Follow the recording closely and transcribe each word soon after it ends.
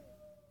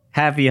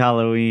Happy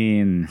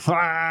Halloween. Wow,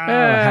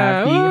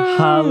 happy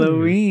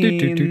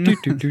Halloween.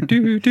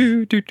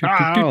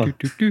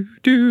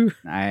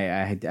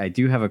 I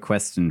do have a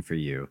question for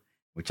you,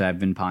 which I've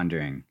been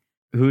pondering.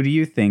 Who do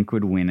you think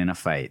would win in a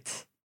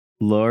fight?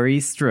 Laurie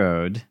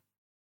Strode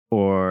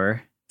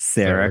or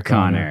Sarah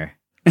Connor?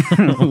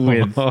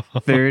 With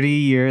 30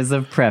 years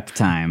of prep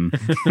time.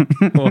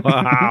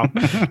 Wow.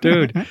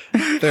 Dude,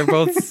 they're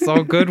both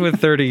so good with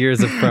 30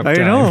 years of prep time.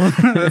 I know.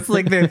 That's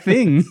like their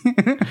thing.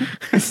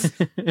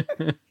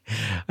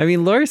 I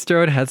mean, Laurie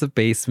Strode has a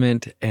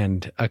basement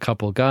and a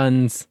couple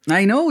guns.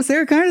 I know.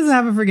 Sarah Connor doesn't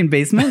have a freaking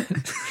basement.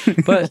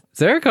 But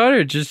Sarah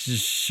Connor just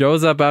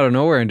shows up out of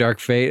nowhere in Dark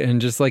Fate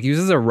and just like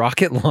uses a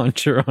rocket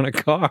launcher on a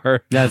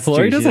car. That's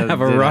Laurie true. doesn't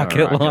have a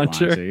rocket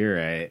launcher. You're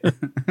right.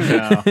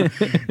 No.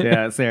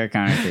 Yeah, Sarah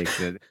Connor takes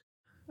it.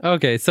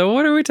 Okay, so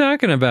what are we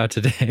talking about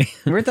today?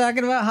 We're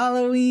talking about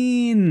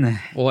Halloween.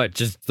 What,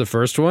 just the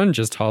first one?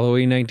 Just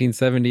Halloween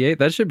 1978?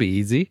 That should be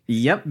easy.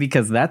 Yep,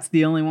 because that's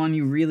the only one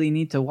you really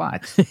need to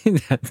watch.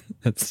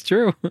 That's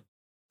true.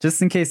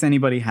 Just in case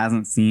anybody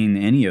hasn't seen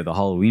any of the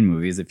Halloween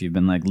movies, if you've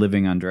been like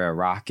living under a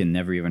rock and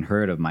never even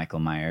heard of Michael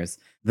Myers,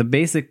 the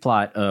basic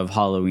plot of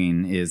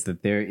Halloween is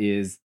that there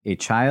is a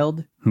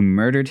child who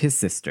murdered his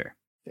sister.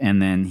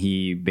 And then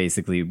he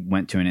basically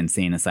went to an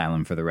insane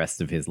asylum for the rest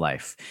of his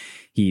life.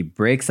 He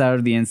breaks out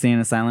of the insane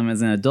asylum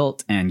as an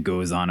adult and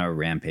goes on a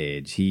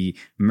rampage. He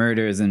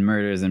murders and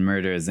murders and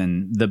murders.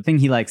 And the thing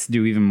he likes to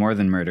do even more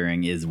than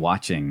murdering is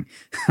watching.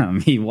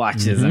 He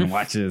watches and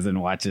watches and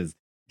watches.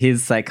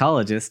 His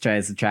psychologist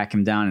tries to track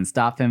him down and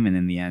stop him, and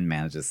in the end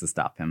manages to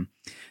stop him.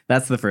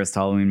 That's the first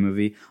Halloween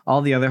movie.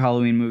 All the other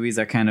Halloween movies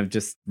are kind of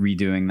just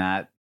redoing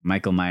that.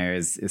 Michael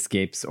Myers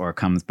escapes or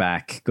comes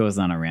back, goes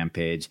on a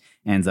rampage,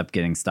 ends up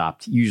getting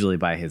stopped, usually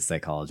by his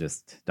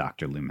psychologist,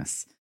 Dr.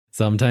 Loomis.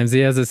 Sometimes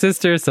he has a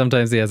sister,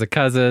 sometimes he has a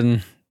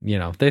cousin. You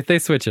know, they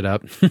switch it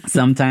up.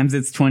 Sometimes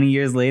it's 20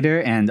 years later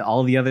and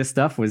all the other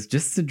stuff was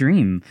just a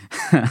dream.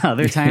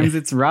 Other times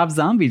it's Rob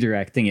Zombie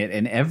directing it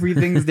and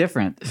everything's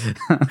different.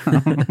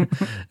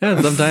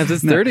 And sometimes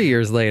it's 30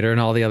 years later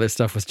and all the other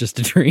stuff was just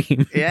a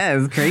dream. Yeah,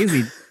 it's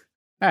crazy.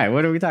 All right,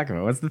 what are we talking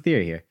about? What's the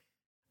theory here?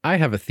 I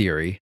have a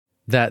theory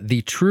that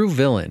the true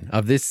villain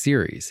of this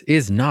series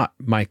is not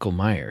Michael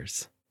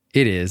Myers.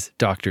 It is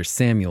Dr.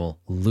 Samuel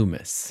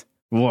Loomis.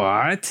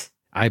 What?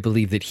 I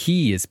believe that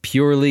he is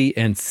purely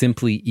and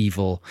simply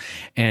evil,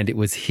 and it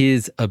was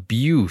his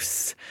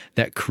abuse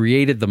that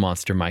created the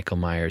monster Michael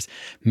Myers,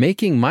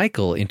 making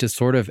Michael into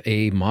sort of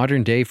a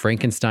modern-day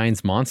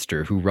Frankenstein's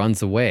monster who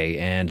runs away,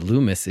 and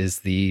Loomis is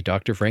the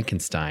Dr.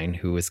 Frankenstein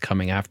who is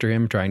coming after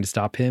him, trying to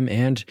stop him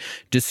and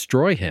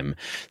destroy him,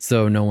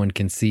 so no one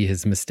can see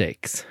his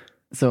mistakes.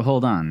 So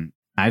hold on.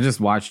 I just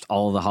watched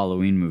all the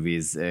Halloween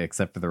movies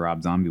except for the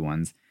Rob Zombie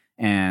ones.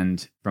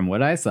 And from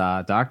what I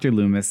saw, Dr.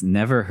 Loomis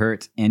never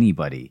hurt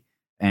anybody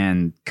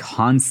and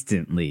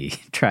constantly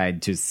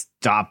tried to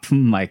stop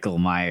Michael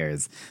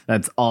Myers.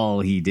 That's all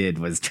he did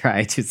was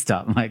try to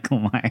stop Michael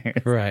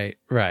Myers. Right.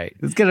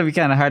 It's going to be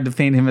kind of hard to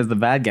paint him as the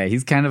bad guy.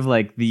 He's kind of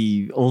like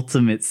the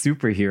ultimate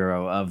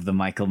superhero of the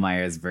Michael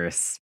Myers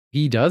verse.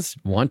 He does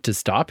want to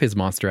stop his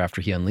monster after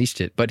he unleashed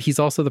it, but he's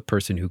also the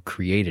person who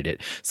created it.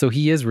 So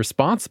he is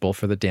responsible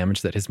for the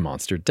damage that his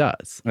monster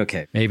does.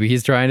 Okay. Maybe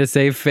he's trying to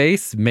save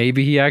face.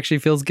 Maybe he actually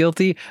feels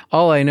guilty.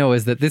 All I know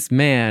is that this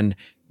man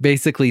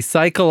basically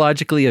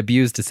psychologically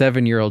abused a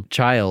 7-year-old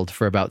child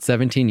for about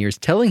 17 years,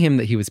 telling him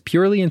that he was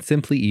purely and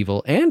simply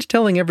evil and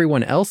telling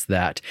everyone else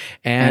that.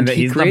 And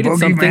he created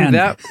something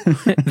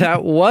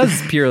that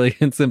was purely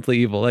and simply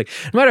evil. Like,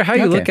 no matter how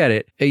you look at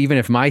it, even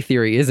if my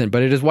theory isn't,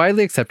 but it is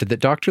widely accepted that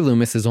Dr.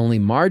 Loomis is only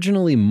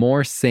marginally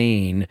more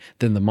sane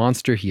than the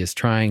monster he is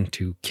trying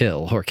to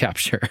kill or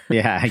capture.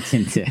 Yeah, I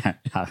can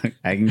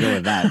go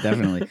with that,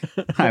 definitely.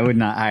 I would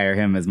not hire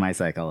him as my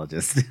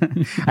psychologist.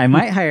 I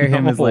might hire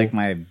him as like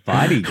my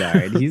bodyguard.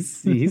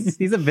 He's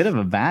a bit of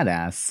a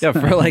badass. Yeah,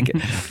 for like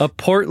a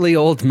portly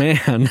old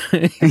man.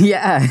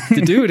 Yeah.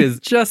 The dude is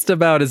just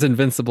about as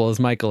invincible as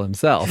Michael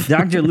himself.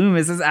 Dr.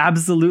 Loomis is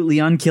absolutely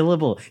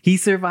unkillable. He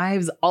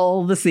survives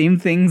all the same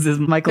things as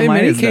Michael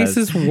Myers does. In many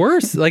cases,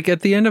 worse. Like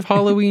at the end of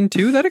Halloween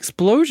 2, that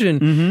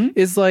explosion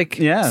is like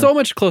so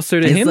much closer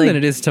to him than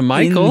it is to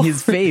Michael. In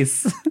his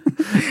face.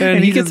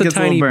 and he gets a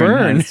tiny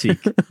burn.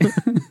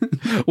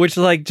 Which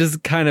like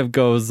just kind of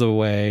goes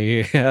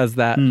away as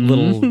that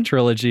little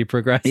trilogy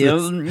progresses.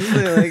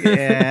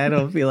 I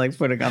don't feel like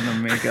putting on the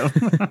makeup.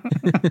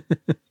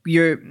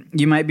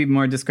 You might be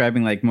more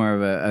describing like more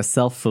of a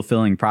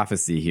self-fulfilling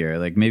prophecy here.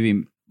 Like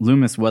maybe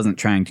Loomis wasn't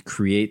trying to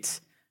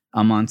create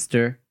a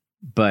monster,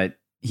 but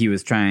he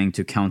was trying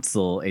to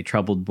counsel a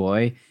troubled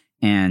boy,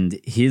 and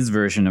his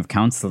version of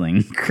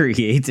counseling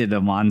created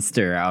a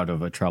monster out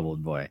of a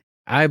troubled boy.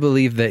 I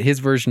believe that his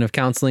version of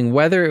counseling,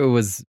 whether it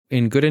was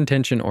in good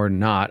intention or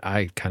not,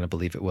 I kind of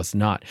believe it was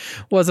not,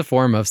 was a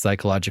form of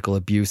psychological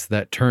abuse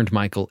that turned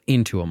Michael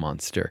into a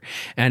monster.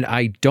 And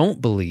I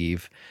don't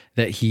believe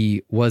that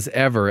he was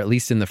ever, at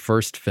least in the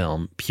first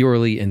film,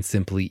 purely and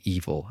simply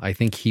evil. I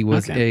think he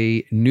was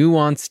a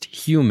nuanced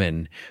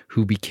human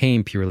who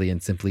became purely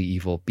and simply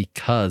evil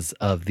because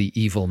of the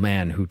evil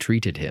man who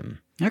treated him.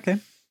 Okay.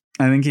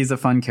 I think he's a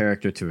fun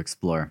character to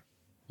explore.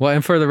 Well,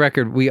 and for the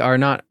record, we are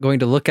not going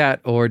to look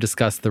at or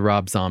discuss the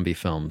Rob Zombie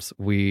films.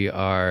 We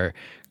are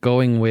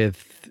going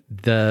with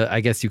the, I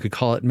guess you could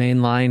call it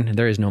main line.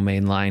 There is no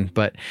main line,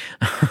 but...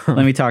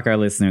 Let me talk our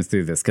listeners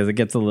through this because it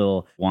gets a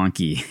little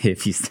wonky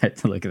if you start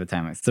to look at the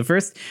timeline. So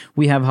first,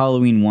 we have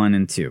Halloween 1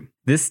 and 2.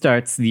 This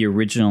starts the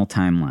original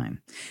timeline.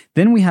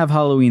 Then we have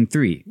Halloween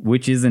 3,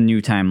 which is a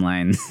new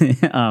timeline.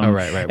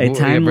 Right. A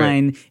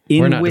timeline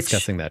in which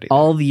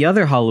all the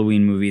other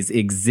Halloween movies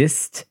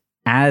exist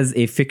as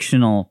a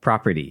fictional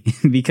property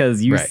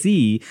because you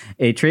see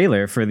a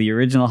trailer for the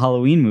original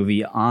Halloween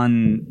movie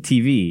on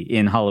TV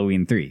in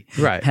Halloween 3.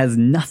 Right. It has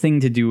nothing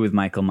to do with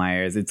Michael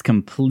Myers. It's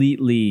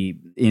completely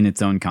in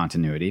its own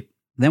continuity.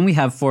 Then we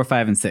have 4,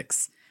 5, and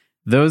 6.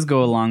 Those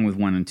go along with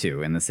 1 and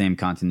 2 in the same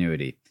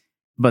continuity.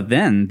 But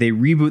then they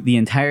reboot the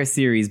entire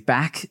series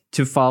back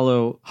to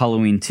follow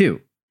Halloween 2.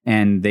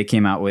 And they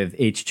came out with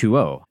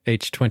H2O.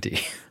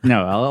 H20.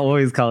 No, I'll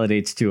always call it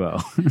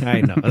H2O.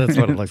 I know. That's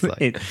what it looks like.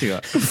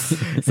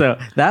 H2O. So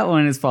that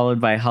one is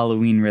followed by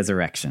Halloween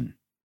Resurrection.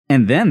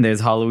 And then there's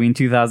Halloween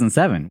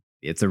 2007.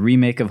 It's a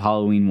remake of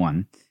Halloween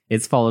 1.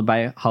 It's followed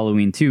by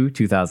Halloween 2,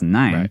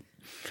 2009. Right.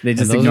 They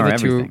just ignore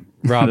everything.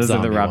 Those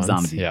are the Rob ones.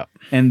 Zombie. Yeah.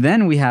 And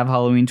then we have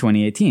Halloween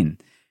 2018,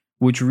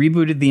 which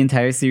rebooted the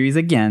entire series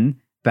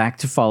again back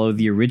to follow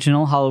the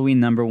original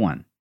Halloween number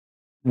 1.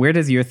 Where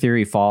does your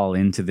theory fall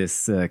into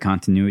this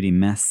continuity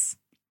mess?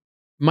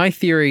 My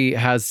theory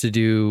has to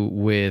do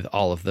with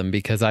all of them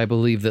because I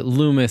believe that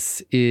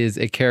Loomis is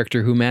a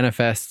character who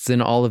manifests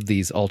in all of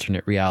these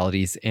alternate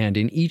realities. And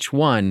in each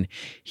one,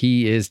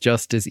 he is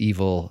just as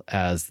evil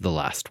as the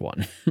last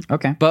one.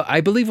 Okay. But I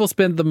believe we'll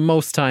spend the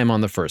most time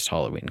on the first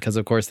Halloween because,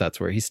 of course,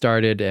 that's where he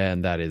started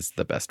and that is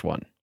the best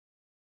one.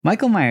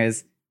 Michael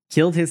Myers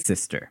killed his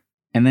sister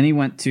and then he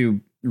went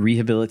to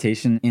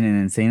rehabilitation in an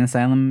insane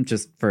asylum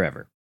just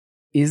forever.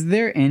 Is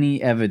there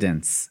any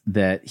evidence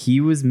that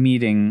he was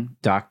meeting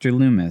Dr.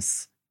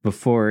 Loomis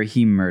before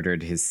he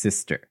murdered his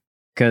sister?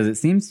 Because it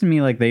seems to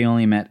me like they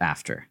only met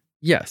after.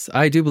 Yes,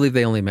 I do believe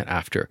they only met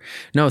after.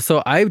 No,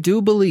 so I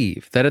do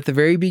believe that at the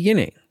very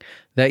beginning,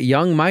 that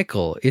young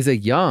Michael is a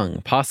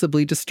young,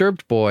 possibly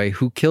disturbed boy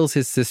who kills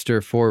his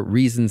sister for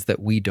reasons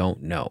that we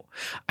don't know.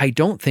 I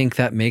don't think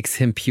that makes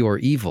him pure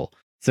evil.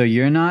 So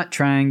you're not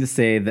trying to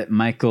say that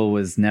Michael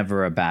was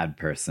never a bad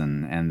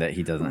person and that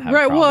he doesn't have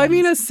right. problems. Well, I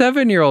mean, a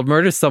 7-year-old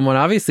murders someone.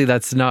 Obviously,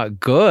 that's not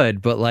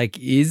good. But like,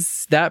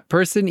 is that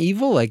person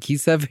evil? Like,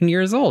 he's 7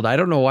 years old. I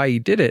don't know why he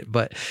did it,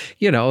 but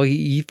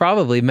he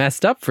probably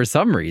messed up for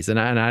some reason,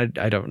 and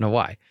I don't know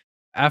why.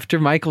 After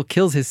Michael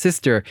kills his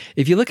sister,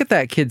 if you look at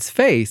that kid's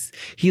face,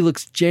 he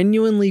looks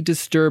genuinely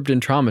disturbed and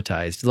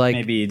traumatized. Like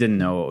maybe he didn't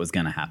know what was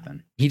going to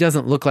happen. He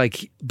doesn't look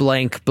like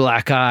blank,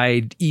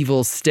 black-eyed,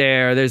 evil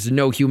stare. There's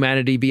no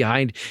humanity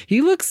behind.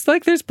 He looks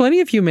like there's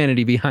plenty of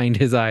humanity behind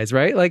his eyes,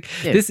 right? Like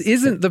this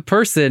isn't the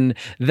person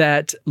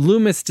that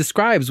Loomis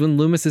describes when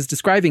Loomis is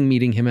describing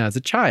meeting him as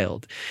a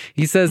child.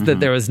 He says that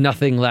there was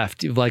nothing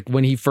left, like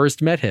when he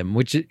first met him,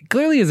 which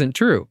clearly isn't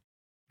true.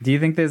 Do you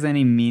think there's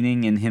any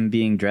meaning in him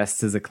being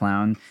dressed as a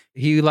clown?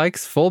 He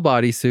likes full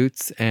body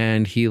suits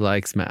and he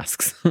likes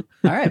masks. All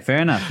right,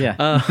 fair enough. Yeah.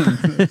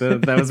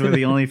 That was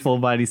the only full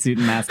body suit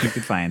and mask you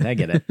could find. I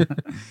get it.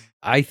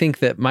 I think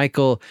that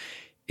Michael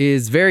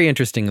is very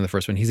interesting in the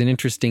first one. He's an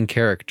interesting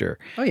character.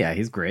 Oh, yeah,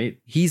 he's great.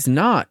 He's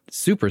not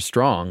super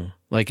strong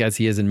like as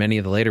he is in many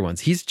of the later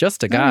ones. He's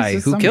just a guy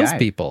who kills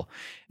people.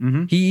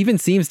 Mm-hmm. He even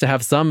seems to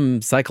have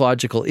some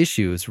psychological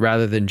issues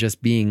rather than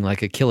just being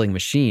like a killing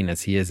machine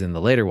as he is in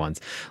the later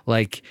ones.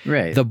 Like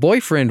the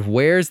boyfriend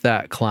wears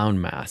that clown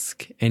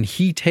mask and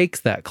he takes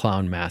that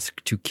clown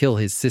mask to kill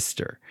his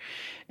sister.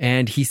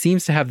 And he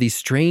seems to have these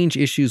strange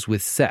issues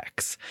with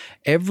sex.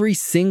 Every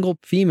single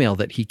female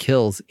that he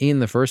kills in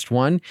the first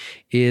one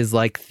is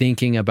like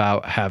thinking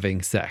about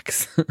having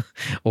sex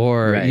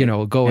or,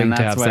 going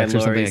to have sex or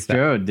something like that.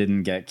 Strode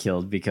didn't get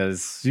killed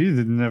because she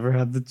never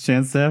had the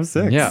chance to have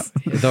sex. Yeah,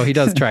 though he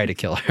does try to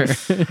kill her.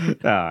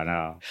 Oh,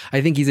 no.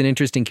 I think he's an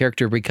interesting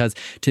character because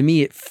to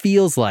me, it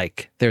feels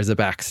like there's a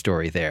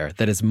backstory there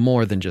that is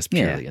more than just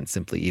purely and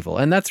simply evil.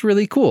 And that's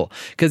really cool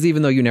because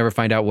even though you never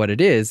find out what it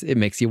is, it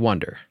makes you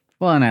wonder.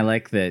 Well, and I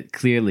like that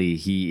clearly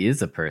he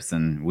is a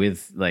person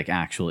with like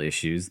actual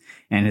issues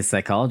and his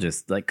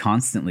psychologist like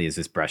constantly is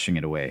just brushing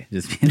it away.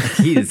 Just being like,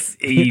 he is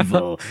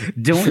evil.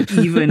 Don't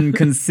even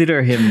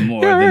consider him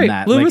more than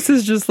that. Loomis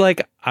is just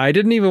like, I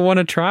didn't even want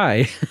to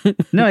try.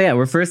 No, yeah.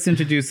 We're first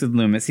introduced with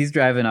Loomis. He's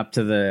driving up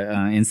to the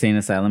insane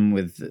asylum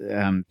with...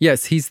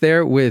 Yes, he's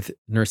there with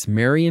Nurse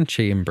Marion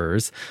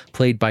Chambers,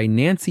 played by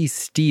Nancy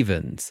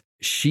Stevens.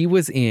 She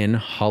was in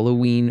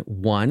Halloween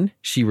 1.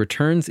 She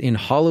returns in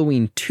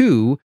Halloween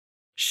 2.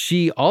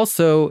 She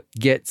also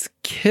gets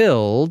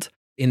killed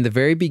in the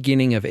very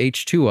beginning of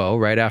H2O,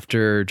 right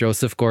after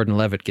Joseph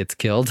Gordon-Levitt gets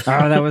killed.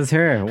 Oh, that was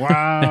her.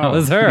 Wow. That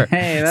was her.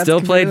 Hey,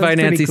 Still played by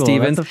Nancy cool.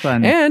 Stevens. That's a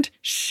fun. And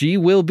she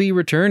will be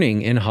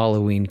returning in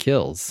Halloween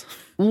Kills.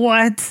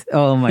 What?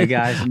 Oh my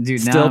gosh, dude!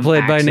 Still now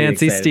played I'm by actually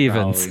Nancy excited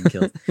for Stevens.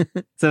 Halloween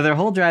Kills. So their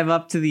whole drive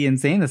up to the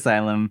insane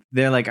asylum,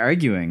 they're like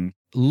arguing.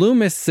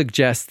 Loomis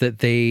suggests that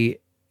they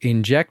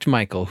inject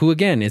Michael, who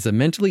again is a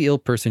mentally ill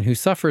person who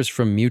suffers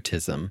from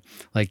mutism.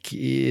 Like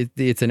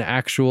it's an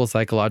actual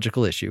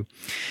psychological issue.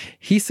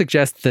 He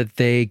suggests that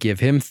they give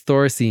him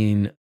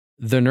Thorazine.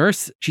 The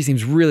nurse, she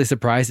seems really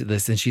surprised at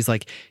this, and she's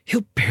like,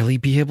 he'll barely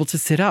be able to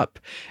sit up.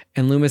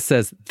 And Loomis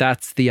says,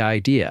 that's the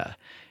idea.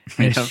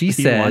 And she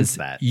says,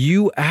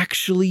 you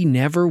actually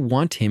never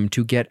want him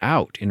to get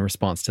out, in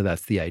response to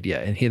that's the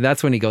idea. And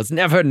that's when he goes,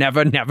 never,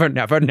 never, never,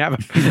 never, never.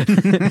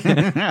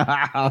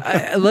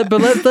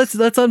 But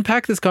let's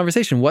unpack this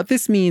conversation. What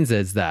this means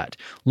is that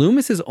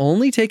Loomis is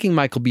only taking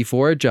Michael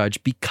before a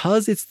judge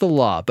because it's the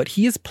law, but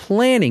he is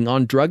planning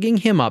on drugging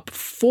him up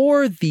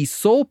for the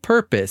sole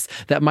purpose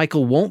that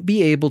Michael won't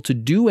be able to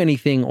do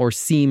anything or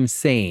seem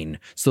sane,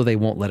 so they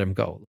won't let him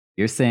go.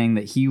 You're saying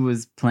that he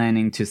was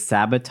planning to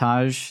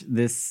sabotage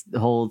this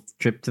whole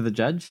trip to the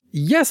judge?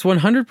 Yes,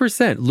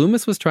 100%.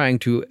 Loomis was trying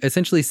to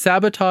essentially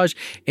sabotage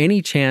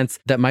any chance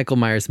that Michael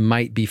Myers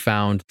might be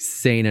found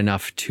sane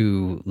enough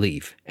to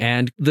leave.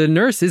 And the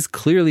nurse is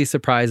clearly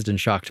surprised and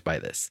shocked by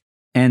this.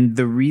 And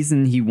the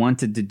reason he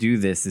wanted to do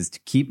this is to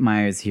keep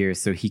Myers here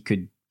so he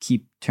could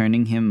keep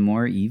turning him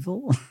more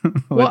evil?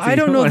 Well, I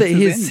don't know that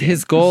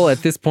his goal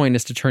at this point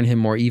is to turn him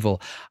more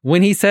evil.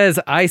 When he says,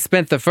 I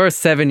spent the first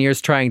 7 years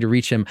trying to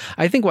reach him,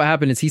 I think what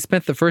happened is he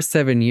spent the first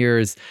 7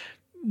 years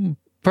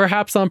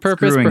perhaps on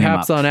purpose,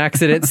 perhaps on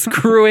accident,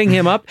 screwing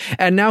him up.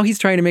 And now he's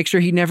trying to make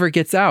sure he never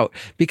gets out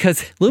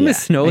because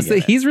Loomis knows that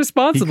he's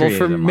responsible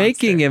for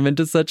making him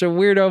into such a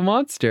weirdo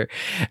monster.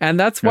 And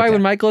that's why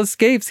when Michael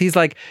escapes, he's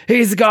like,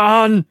 he's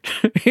gone.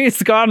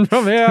 He's gone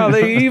from here.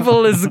 The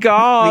evil is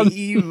gone.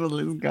 The evil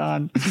is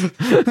gone.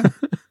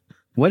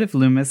 What if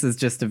Loomis is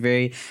just a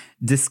very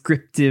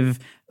descriptive,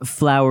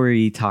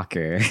 flowery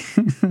talker?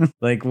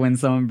 Like when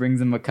someone brings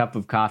him a cup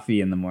of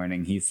coffee in the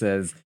morning, he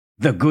says,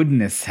 the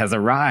goodness has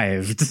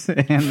arrived,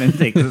 and then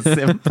takes a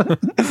sip.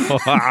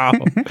 Wow.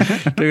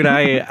 Dude,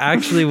 I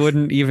actually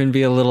wouldn't even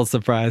be a little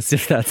surprised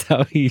if that's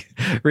how he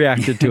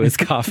reacted to his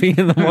coffee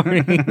in the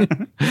morning.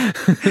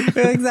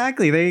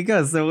 Exactly. There you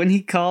go. So when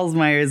he calls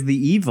Myers the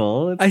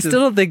evil... I still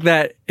don't think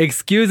that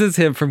excuses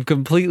him from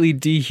completely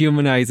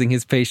dehumanizing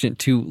his patient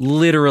to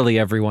literally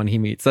everyone he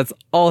meets. That's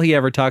all he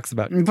ever talks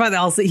about. But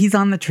also, he's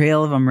on the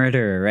trail of a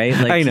murderer, right?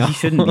 Like, I know. He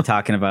shouldn't be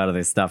talking about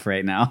other stuff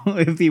right now.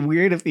 It'd be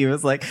weird if he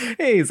was like,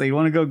 hey, so you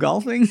want to go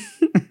golfing?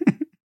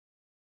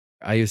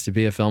 I used to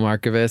be a film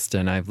archivist,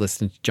 and I've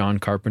listened to John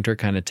Carpenter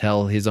kind of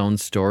tell his own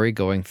story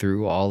going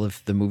through all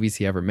of the movies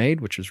he ever made,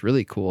 which was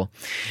really cool.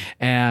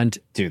 And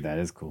dude, that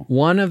is cool.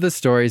 One of the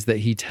stories that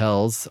he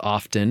tells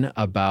often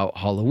about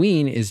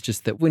Halloween is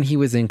just that when he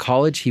was in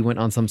college, he went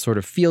on some sort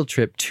of field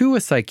trip to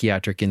a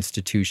psychiatric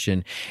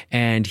institution,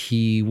 and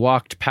he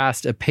walked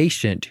past a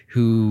patient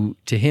who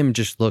to him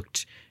just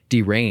looked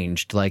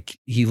deranged. Like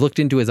he looked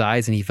into his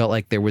eyes and he felt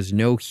like there was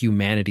no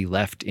humanity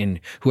left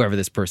in whoever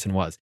this person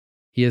was.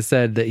 He has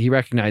said that he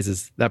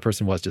recognizes that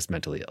person was just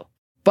mentally ill.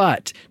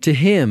 But to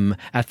him,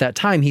 at that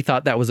time, he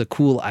thought that was a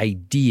cool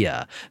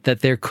idea,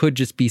 that there could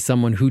just be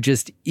someone who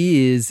just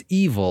is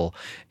evil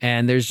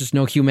and there's just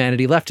no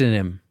humanity left in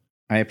him.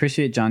 I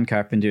appreciate John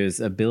Carpenter's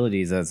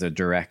abilities as a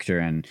director,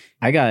 and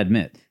I gotta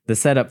admit, the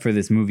setup for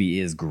this movie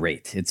is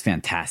great. It's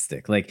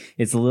fantastic. Like,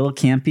 it's a little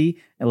campy,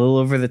 a little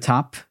over the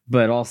top,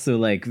 but also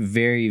like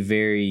very,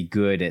 very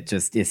good at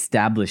just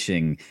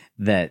establishing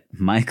that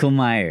Michael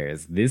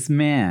Myers, this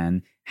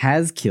man,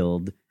 has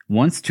killed,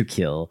 wants to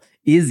kill,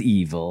 is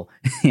evil,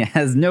 he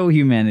has no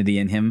humanity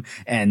in him,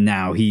 and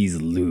now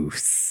he's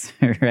loose,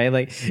 right?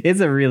 Like, it's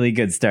a really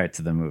good start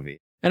to the movie.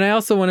 And I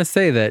also want to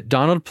say that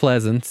Donald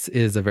Pleasance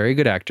is a very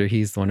good actor.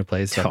 He's the one who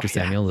plays Dr.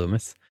 Samuel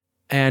Loomis.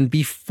 And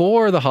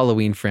before the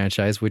Halloween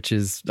franchise, which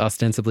is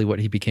ostensibly what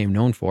he became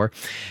known for,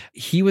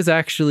 he was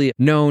actually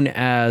known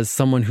as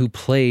someone who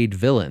played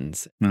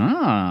villains.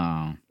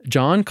 Oh.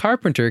 John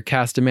Carpenter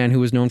cast a man who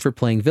was known for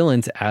playing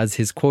villains as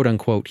his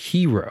quote-unquote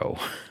hero.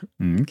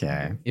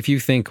 Okay. If you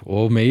think,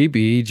 well,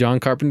 maybe John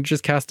Carpenter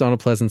just cast Donald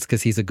Pleasance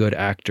because he's a good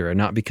actor and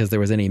not because there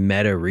was any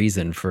meta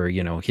reason for,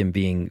 him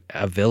being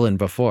a villain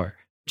before.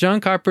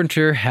 John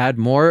Carpenter had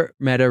more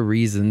meta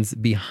reasons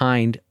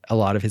behind a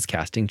lot of his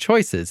casting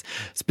choices,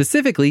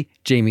 specifically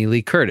Jamie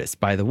Lee Curtis.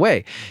 By the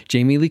way,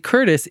 Jamie Lee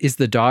Curtis is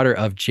the daughter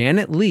of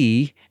Janet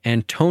Leigh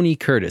and Tony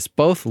Curtis,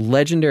 both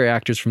legendary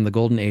actors from the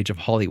golden age of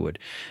Hollywood.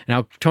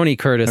 Now, Tony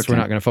Curtis, we're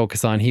not going to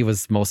focus on. He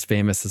was most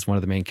famous as one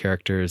of the main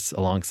characters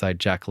alongside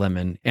Jack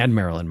Lemmon and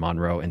Marilyn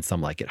Monroe in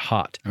Some Like It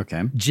Hot.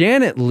 Okay.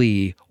 Janet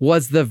Leigh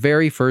was the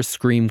very first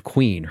Scream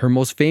queen. Her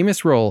most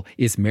famous role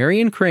is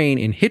Marion Crane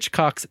in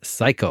Hitchcock's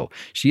Psycho.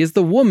 She is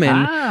the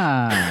woman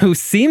who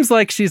seems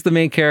like she's the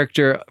main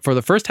character for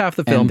the first half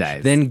of the film,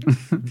 then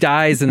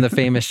dies in the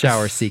famous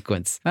shower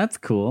sequence. That's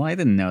cool. I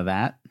didn't know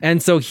that.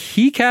 And so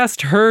he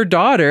cast her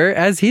daughter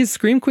as his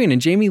Scream queen,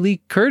 and Jamie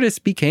Lee Curtis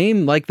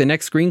became like the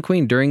next Scream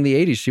queen during the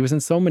 80s. She was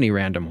in so many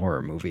random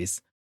horror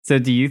movies. So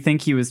do you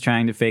think he was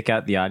trying to fake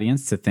out the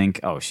audience to think,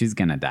 oh, she's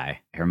going to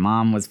die? Her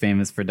mom was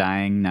famous for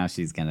dying. Now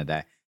she's going to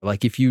die.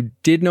 Like, if you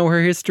did know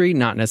her history,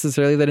 not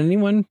necessarily that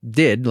anyone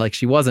did, like,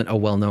 she wasn't a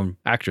well-known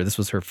actor. This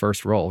was her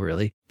first role,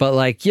 really. But,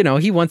 like, you know,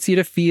 he wants you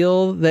to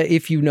feel that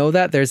if you know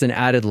that, there's an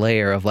added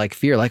layer of, like,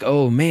 fear. Like,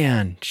 oh,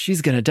 man,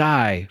 she's going to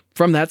die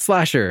from that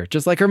slasher,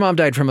 just like her mom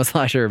died from a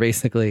slasher,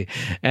 basically.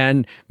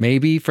 And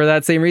maybe for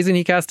that same reason,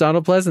 he cast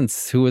Donald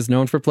Pleasance, who was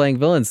known for playing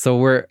villains. So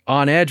we're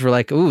on edge. We're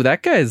like, ooh,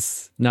 that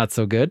guy's not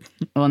so good.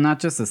 Well, not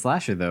just a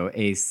slasher, though,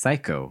 a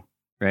psycho.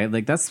 Right?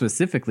 Like, that's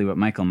specifically what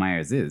Michael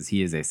Myers is.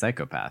 He is a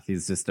psychopath.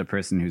 He's just a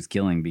person who's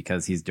killing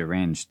because he's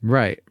deranged.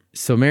 Right.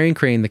 So Marion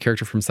Crane, the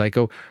character from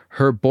Psycho,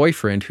 her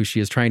boyfriend, who she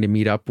is trying to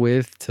meet up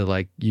with to,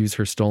 like, use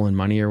her stolen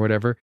money or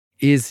whatever,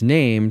 is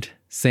named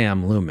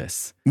Sam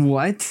Loomis.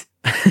 What?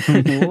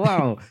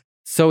 Wow.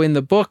 So in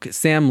the book,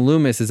 Sam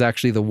Loomis is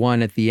actually the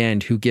one at the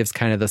end who gives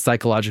kind of the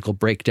psychological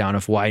breakdown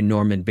of why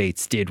Norman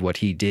Bates did what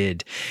he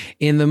did.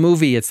 In the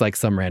movie, it's like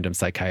some random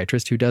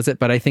psychiatrist who does it,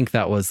 but I think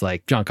that was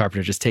like John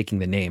Carpenter just taking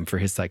the name for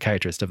his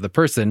psychiatrist of the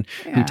person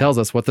who tells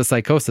us what the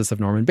psychosis of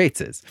Norman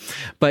Bates is.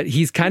 But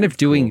he's kind of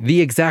doing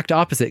the exact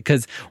opposite,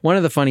 because one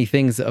of the funny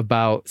things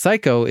about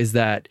Psycho is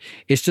that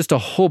it's just a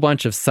whole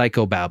bunch of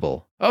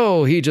psychobabble.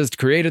 Oh, he just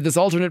created this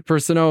alternate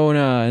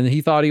persona and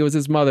he thought he was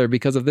his mother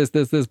because of this,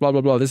 blah,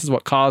 blah, blah. This is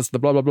what caused the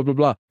blah, blah, blah, blah,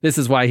 blah. This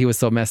is why he was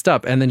so messed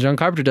up. And then John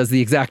Carpenter does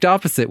the exact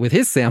opposite with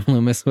his Sam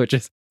Loomis, which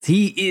is...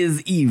 He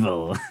is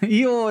evil.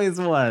 He always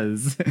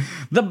was.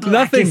 The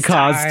Nothing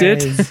caused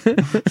it.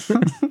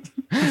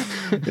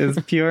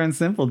 It's pure and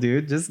simple,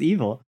 dude. Just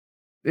evil.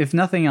 If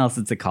nothing else,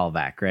 it's a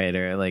callback, right?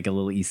 Or like a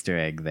little Easter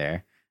egg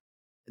there.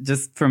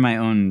 Just for my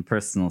own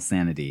personal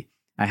sanity,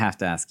 I have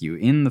to ask you,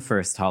 in the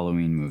first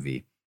Halloween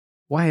movie,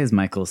 why is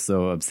Michael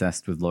so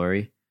obsessed with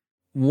Laurie?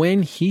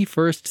 When he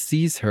first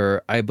sees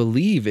her, I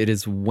believe it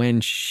is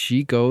when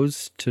she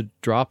goes to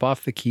drop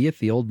off the key at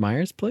the old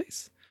Myers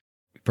place.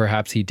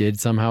 Perhaps he did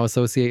somehow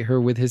associate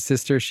her with his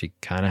sister. She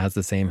kind of has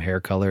the same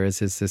hair color as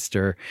his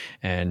sister,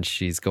 and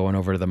she's going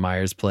over to the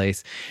Myers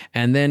place.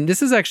 And then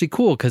this is actually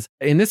cool because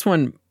in this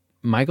one,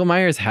 Michael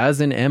Myers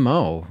has an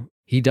MO.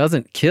 He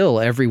doesn't kill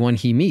everyone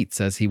he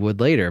meets as he would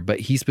later, but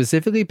he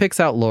specifically picks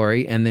out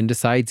Laurie and then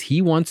decides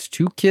he wants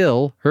to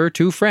kill her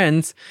two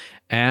friends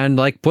and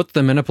like put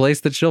them in a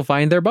place that she'll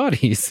find their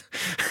bodies.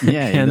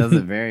 Yeah, he does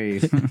it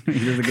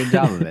he does a good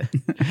job of it.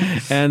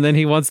 And then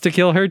he wants to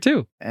kill her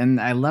too.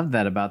 And I love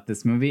that about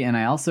this movie. And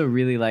I also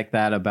really like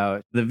that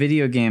about the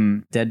video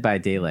game Dead by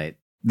Daylight.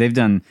 They've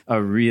done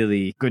a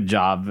really good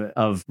job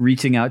of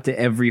reaching out to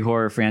every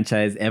horror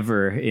franchise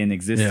ever in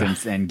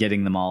existence and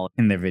getting them all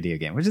in their video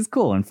game, which is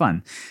cool and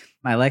fun.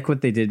 I like what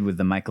they did with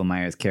the Michael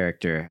Myers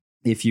character.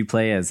 If you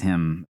play as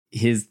him,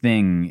 his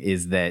thing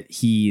is that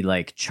he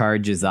like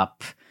charges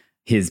up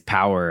his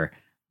power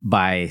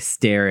by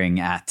staring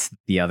at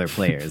the other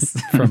players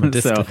from a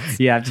distance. So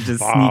you have to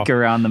just sneak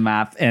around the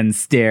map and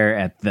stare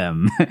at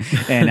them.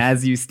 And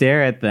as you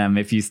stare at them,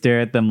 if you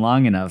stare at them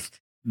long enough,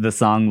 the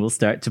song will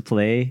start to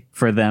play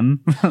for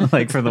them.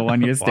 Like for the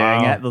one you're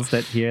staring at, they'll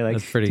start to hear like...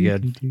 That's pretty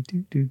good.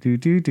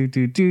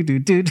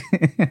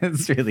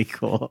 It's really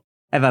cool.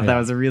 I thought that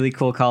was a really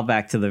cool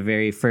callback to the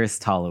very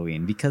first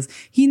Halloween because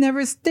he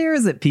never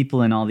stares at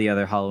people in all the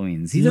other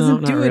Halloweens. He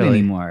doesn't do it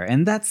anymore.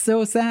 And that's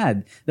so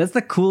sad. That's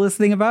the coolest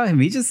thing about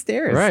him. He just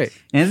stares. Right.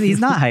 And he's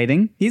not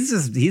hiding.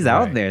 He's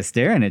out there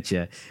staring at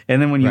you.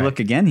 And then when you look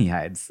again, he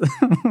hides.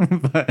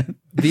 But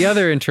the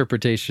other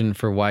interpretation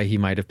for why he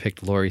might have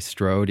picked Laurie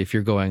Strode, if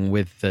you're going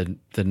with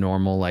the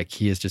normal, like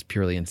he is just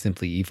purely and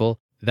simply evil,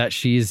 that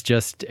she's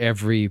just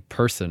every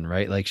person,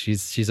 right? Like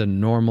she's a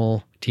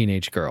normal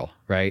teenage girl,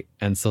 right?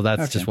 And so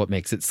that's just what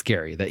makes it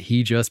scary, that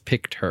he just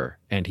picked her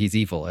and he's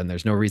evil and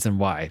there's no reason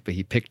why, but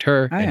he picked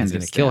her and he's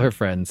going to kill her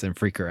friends and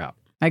freak her out.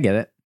 I get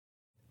it.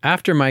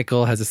 After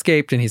Michael has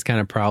escaped and he's kind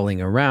of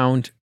prowling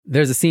around,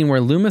 there's a scene where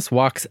Loomis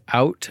walks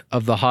out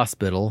of the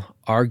hospital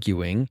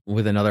arguing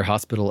with another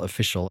hospital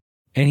official.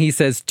 And he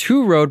says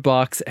 2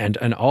 roadblocks and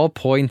an all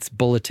points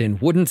bulletin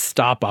wouldn't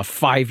stop a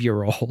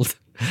 5-year-old.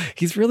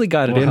 He's really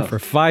got it in for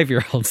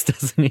 5-year-olds,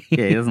 doesn't he?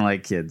 Yeah, he doesn't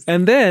like kids.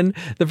 And then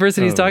the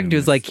person he's talking to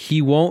is like, he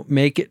won't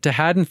make it to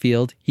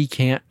Haddonfield. He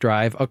can't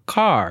drive a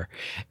car.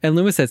 And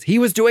Loomis says, he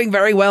was doing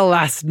very well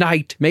last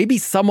night. Maybe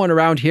someone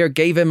around here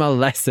gave him a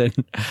lesson.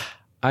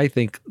 I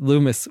think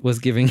Loomis was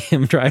giving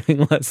him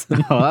driving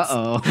lessons.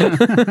 Uh-oh.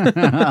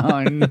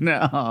 Oh,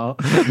 no.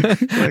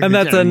 Like And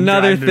that's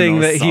another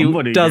thing that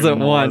he doesn't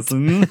want.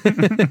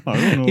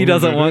 He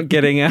doesn't want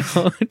getting out.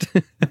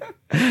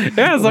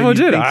 Yeah, someone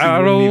did. I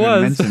don't know who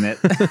it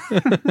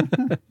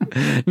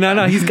was.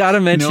 No, he's got to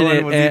mention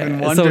it. No one was even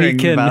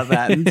wondering about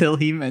that until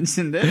he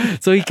mentioned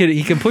it. So he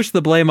can push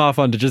the blame off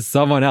onto just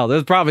someone else.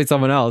 There's probably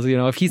someone else. You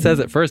know, if he says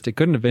it first, it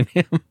couldn't have been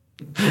him.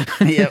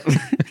 Yep.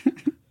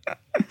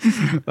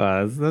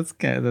 That's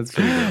pretty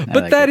good.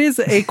 But that is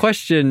a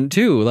question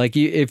too. Like,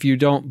 if you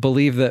don't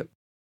believe that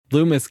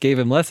Loomis gave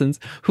him lessons,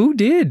 who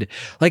did?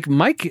 Like,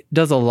 Mike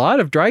does a lot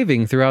of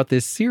driving throughout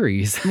this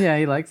series. Yeah,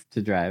 he likes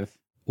to drive.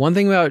 One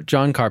thing about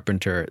John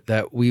Carpenter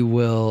that we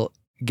will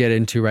get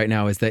into right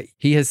now is that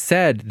he has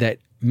said that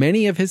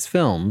many of his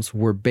films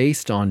were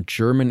based on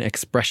German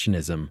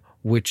expressionism,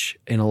 which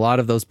in a lot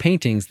of those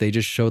paintings, they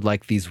just showed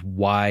like these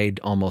wide,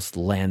 almost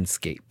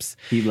landscapes.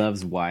 He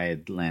loves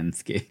wide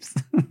landscapes.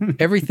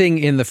 Everything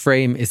in the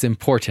frame is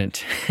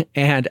important.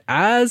 And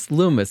as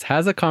Loomis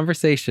has a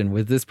conversation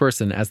with this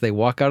person as they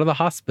walk out of the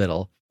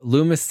hospital,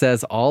 Loomis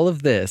says all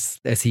of this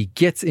as he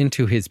gets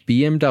into his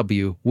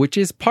BMW, which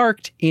is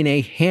parked in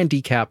a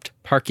handicapped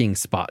parking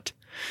spot.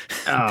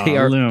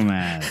 Oh,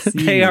 Loomis.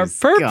 They are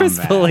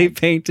purposefully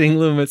painting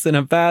Loomis in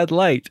a bad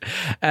light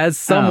as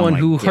someone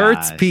who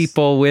hurts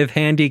people with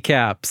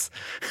handicaps.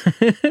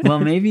 Well,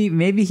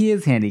 maybe he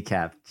is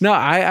handicapped. No,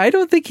 I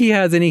don't think he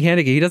has any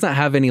handicap. He doesn't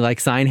have any like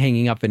sign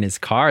hanging up in his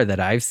car that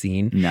I've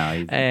seen. No,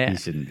 he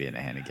shouldn't be in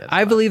a handicap spot.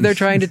 I believe they're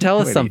trying to tell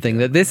us something,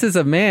 that this is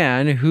a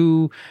man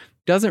who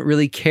doesn't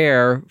really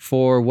care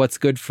for what's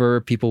good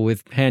for people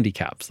with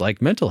handicaps,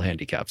 like mental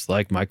handicaps,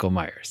 like Michael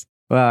Myers.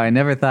 Wow, I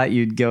never thought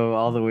you'd go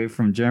all the way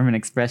from German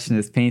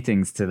expressionist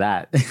paintings to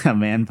that. A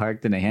man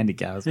parked in a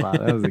handicap spot.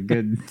 That was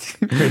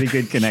a pretty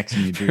good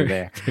connection you drew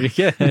there. Pretty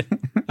good.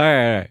 All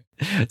right.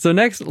 So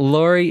next,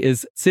 Laurie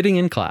is sitting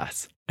in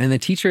class. And the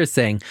teacher is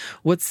saying,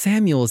 what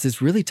Samuels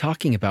is really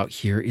talking about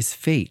here is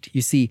fate.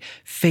 You see,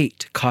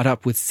 fate caught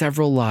up with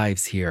several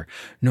lives here.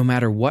 No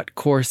matter what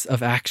course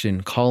of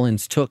action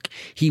Collins took,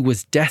 he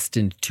was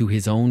destined to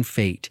his own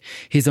fate,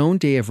 his own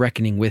day of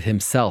reckoning with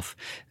himself.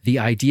 The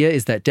idea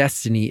is that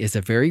destiny is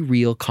a very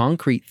real,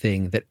 concrete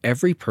thing that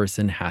every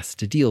person has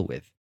to deal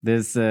with.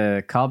 There's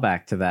a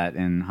callback to that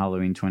in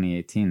Halloween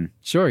 2018.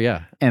 Sure,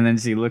 yeah. And then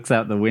she looks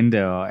out the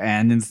window,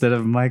 and instead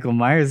of Michael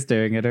Myers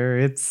staring at her,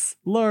 it's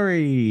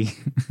Laurie.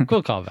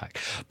 Cool callback.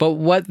 But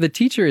what the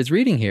teacher is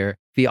reading here,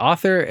 the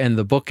author and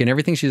the book and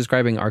everything she's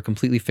describing are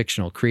completely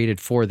fictional, created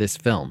for this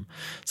film.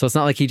 So it's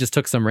not like he just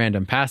took some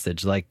random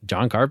passage, like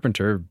John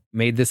Carpenter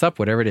made this up,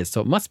 whatever it is.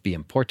 So it must be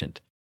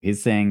important.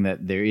 He's saying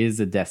that there is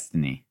a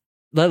destiny.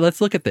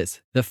 Let's look at this.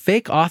 The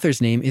fake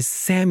author's name is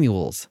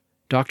Samuels.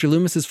 Dr.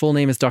 Loomis's full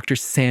name is Dr.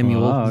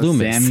 Samuel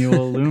Loomis.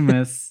 Samuel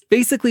Loomis.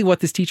 Basically, what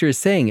this teacher is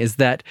saying is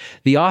that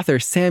the author,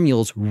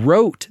 Samuels,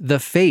 wrote the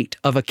fate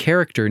of a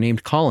character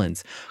named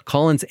Collins.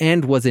 Collins'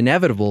 end was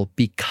inevitable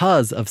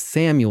because of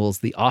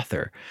Samuels, the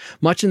author.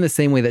 Much in the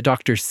same way that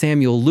Dr.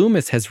 Samuel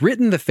Loomis has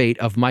written the fate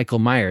of Michael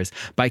Myers.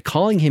 By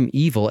calling him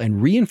evil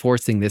and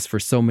reinforcing this for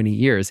so many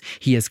years,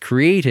 he has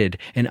created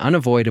an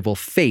unavoidable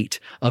fate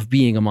of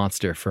being a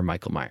monster for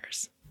Michael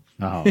Myers.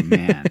 Oh,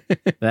 man.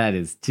 That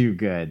is too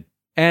good.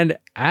 And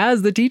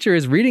as the teacher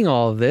is reading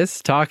all of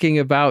this, talking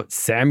about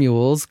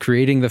Samuels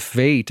creating the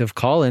fate of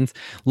Collins,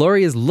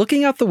 Laurie is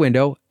looking out the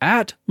window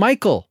at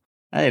Michael.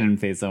 I didn't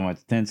pay so much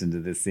attention to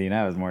this scene.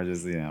 I was more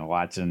just,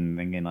 watching,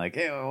 thinking like,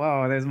 hey,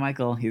 whoa, there's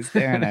Michael. He's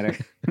staring at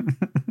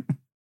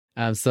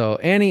her. So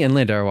Annie and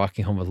Linda are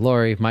walking home with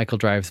Laurie. Michael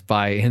drives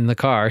by in the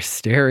car,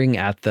 staring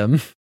at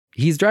them.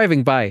 He's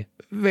driving by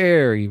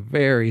very,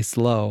 very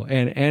slow.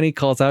 And Annie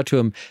calls out to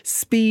him,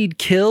 speed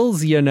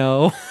kills, you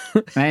know.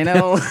 I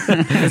know.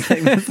 It's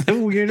like, that's the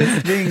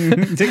weirdest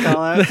thing to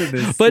call out to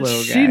this But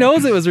slow she guy.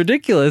 knows it was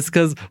ridiculous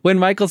because when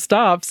Michael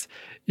stops,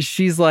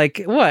 she's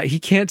like, what? He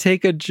can't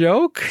take a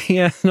joke? He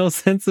has no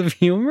sense of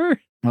humor?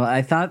 Well,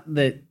 I thought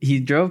that he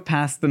drove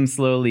past them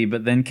slowly,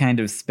 but then kind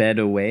of sped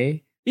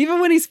away.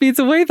 Even when he speeds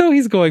away, though,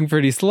 he's going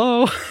pretty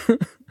slow.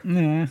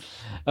 Yeah.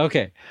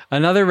 Okay,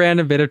 another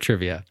random bit of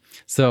trivia.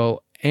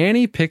 So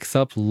Annie picks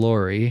up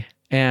Laurie,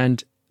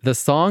 and the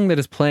song that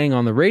is playing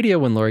on the radio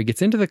when Laurie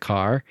gets into the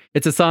car,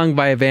 it's a song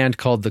by a band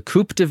called the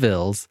Coupe de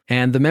Villes,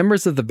 and the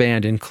members of the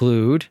band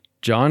include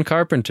John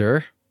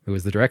Carpenter, who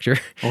is the director,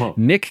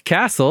 Nick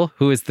Castle,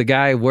 who is the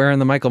guy wearing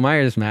the Michael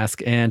Myers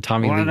mask, and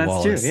Tommy Lee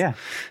Wallace. True, yeah.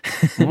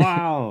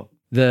 Wow.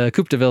 The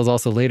Coupe de Villes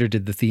also later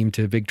did the theme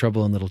to Big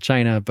Trouble in Little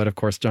China, but of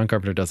course John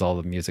Carpenter does all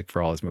the music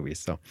for all his movies.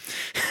 So,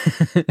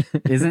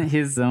 isn't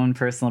his own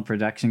personal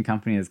production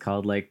company is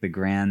called like the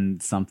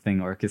Grand Something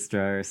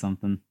Orchestra or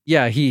something?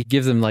 Yeah, he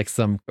gives him like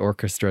some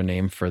orchestra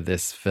name for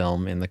this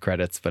film in the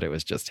credits, but it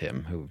was just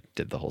him who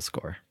did the whole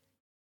score.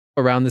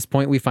 Around this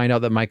point, we find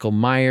out that Michael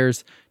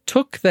Myers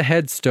took the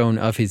headstone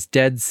of his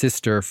dead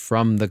sister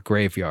from the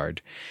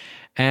graveyard.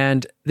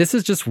 And this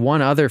is just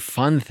one other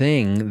fun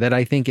thing that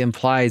I think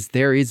implies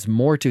there is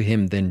more to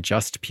him than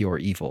just pure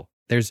evil.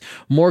 There's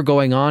more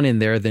going on in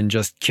there than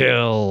just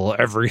kill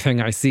everything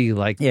I see.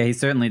 Like, yeah, he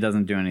certainly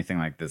doesn't do anything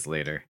like this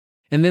later.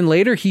 And then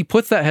later he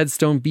puts that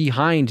headstone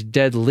behind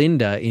dead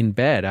Linda in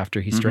bed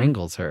after he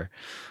strangles her.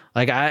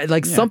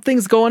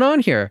 Something's going on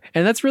here.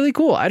 And that's really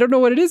cool. I don't know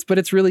what it is, but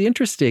it's really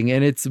interesting.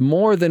 And it's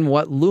more than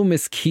what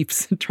Loomis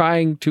keeps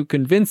trying to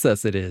convince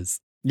us it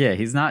is. Yeah,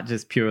 he's not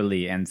just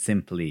purely and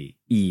simply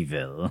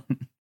evil.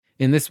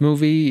 In this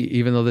movie,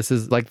 even though this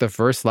is like the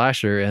first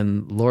slasher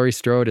and Laurie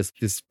Strode is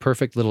this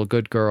perfect little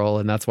good girl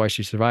and that's why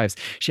she survives,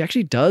 she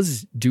actually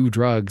does do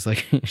drugs.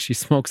 Like she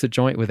smokes a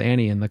joint with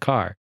Annie in the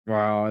car.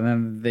 Wow, and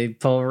then they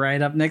pull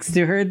right up next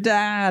to her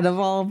dad, of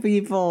all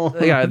people.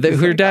 Yeah,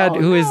 her dad,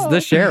 who is the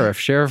sheriff,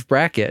 Sheriff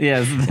Brackett.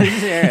 Yes, the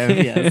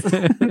sheriff,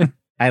 yes.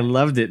 I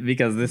loved it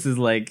because this is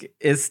like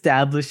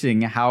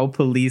establishing how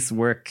police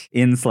work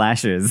in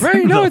slashers.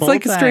 Right, no, it's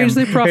like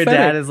strangely prophetic. Her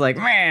dad is like,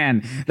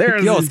 man,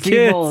 there's these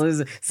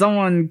people.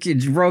 Someone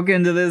broke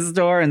into this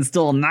store and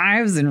stole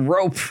knives and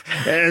rope.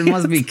 It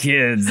must be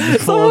kids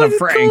pulling a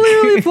prank.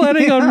 Clearly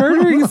planning on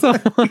murdering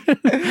someone.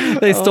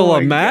 They stole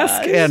a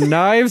mask and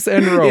knives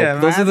and rope. Yeah,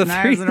 those are the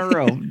knives three. and a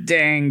rope.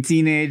 Dang,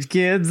 teenage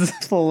kids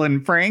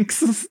pulling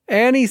pranks.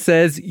 Annie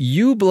says,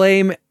 you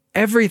blame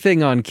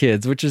everything on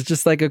kids, which is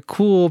just like a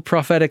cool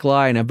prophetic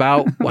line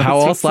about how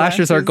all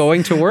slashers are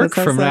going to work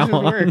from now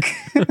on.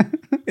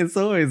 It's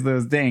always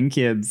those dang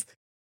kids.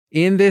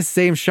 In this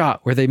same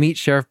shot where they meet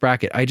Sheriff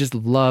Brackett, I just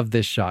love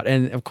this shot.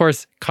 And of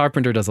course,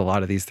 Carpenter does a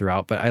lot of these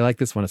throughout, but I like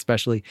this one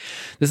especially.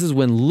 This is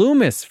when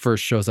Loomis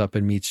first shows up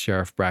and meets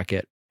Sheriff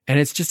Brackett. And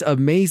it's just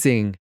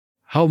amazing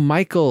how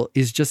Michael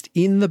is just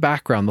in the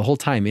background the whole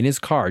time in his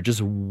car,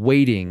 just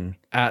waiting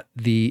at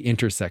the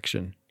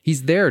intersection.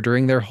 He's there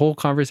during their whole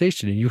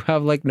conversation and you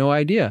have like no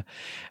idea.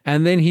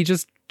 And then he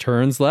just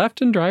turns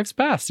left and drives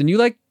past and you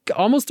like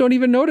almost don't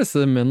even notice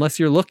him unless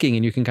you're looking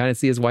and you can kind of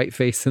see his white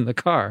face in the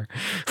car.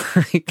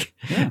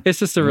 It's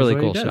just a really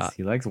cool shot.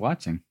 He likes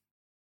watching.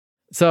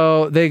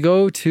 So they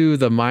go to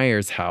the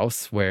Myers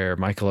house where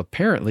Michael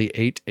apparently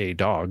ate a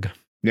dog.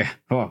 Yeah.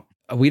 Oh.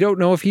 We don't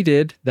know if he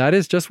did. That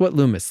is just what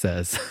Loomis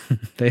says.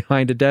 They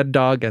find a dead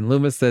dog and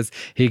Loomis says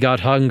he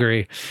got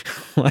hungry.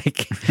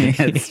 Like,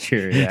 that's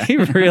true. Yeah. He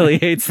really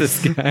hates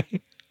this guy.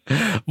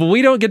 But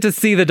we don't get to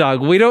see the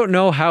dog. We don't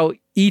know how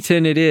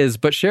eaten it is,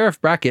 but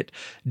Sheriff Brackett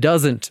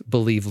doesn't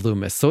believe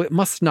Loomis. So it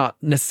must not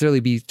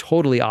necessarily be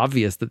totally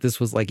obvious that this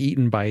was like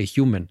eaten by a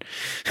human.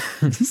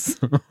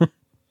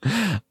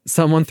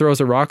 Someone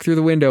throws a rock through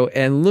the window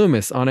and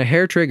Loomis on a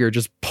hair trigger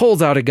just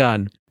pulls out a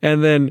gun.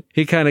 And then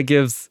he kind of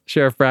gives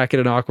Sheriff Brackett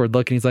an awkward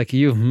look and he's like,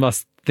 you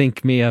must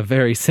think me a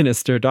very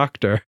sinister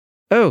doctor.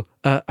 Oh,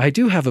 I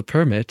do have a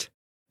permit.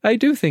 I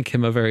do think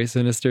him a very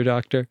sinister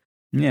doctor.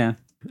 Yeah.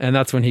 And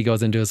that's when he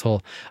goes into his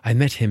whole, I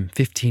met him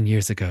 15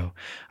 years ago.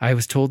 I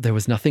was told there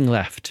was nothing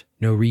left.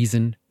 No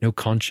reason, no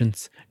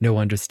conscience, no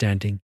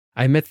understanding.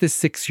 I met this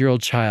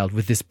 6-year-old child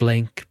with this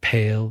blank,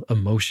 pale,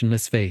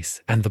 emotionless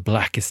face and the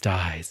blackest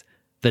eyes.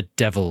 The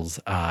devil's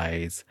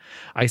eyes.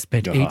 I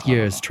spent 8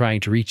 years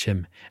trying to reach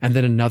him, and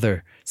then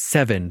another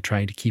 7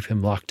 trying to keep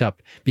him locked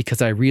up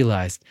because I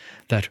realized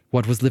that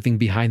what was living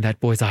behind that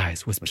boy's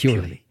eyes was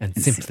purely and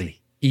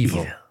simply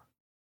evil.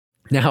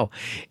 Now,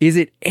 is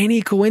it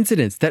any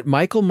coincidence that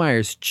Michael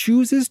Myers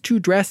chooses to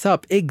dress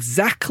up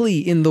exactly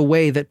in the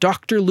way that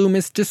Dr.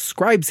 Loomis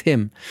describes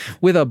him,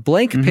 with a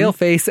blank pale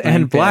face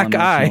and black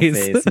eyes?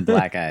 Face and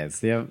black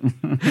eyes. Yep.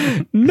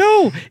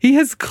 No, he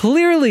has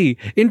clearly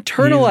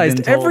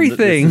internalized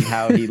everything. This is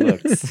how he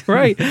looks.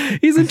 Right.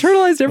 He's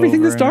internalized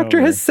everything this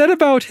doctor has said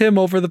about him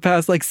over the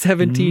past like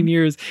 17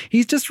 years.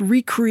 He's just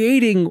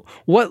recreating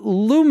what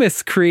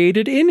Loomis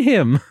created in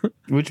him.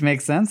 Which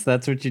makes sense.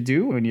 That's what you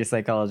do when your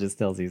psychologist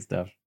tells you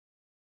stuff.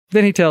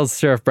 Then he tells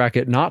Sheriff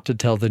Brackett not to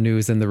tell the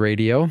news in the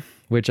radio,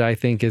 which I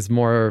think is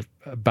more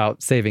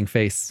about saving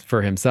face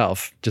for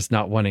himself, just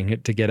not wanting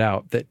it to get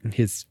out that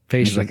his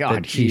patient. He's like, oh,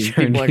 geez,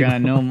 people are going to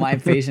know my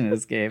patient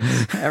escaped.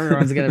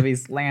 Everyone's going to be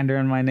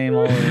slandering my name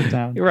all over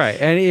town. Right.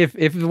 And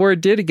if the word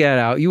did get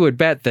out, you would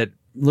bet that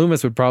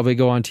Loomis would probably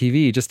go on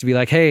TV just to be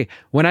like, hey,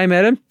 when I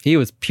met him, he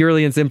was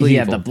purely and simply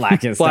evil. He had the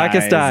blackest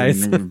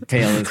eyes. And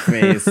palest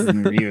face,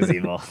 and he was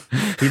evil.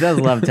 He does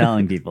love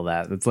telling people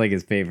that. That's like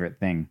his favorite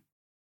thing.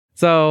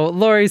 So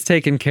Laurie's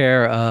taken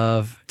care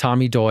of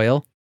Tommy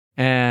Doyle,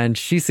 and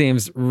she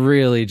seems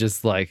really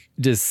just like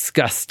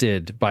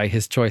disgusted by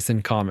his choice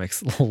in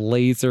comics.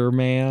 Laser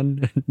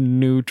Man,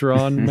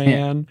 Neutron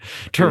Man,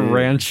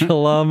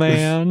 Tarantula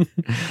Man.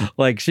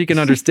 Like, she can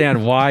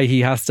understand why he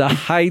has to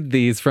hide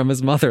these from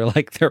his mother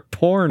like they're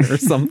porn or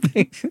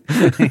something.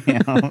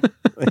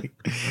 Like,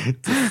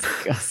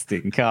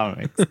 disgusting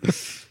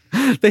comics.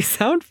 They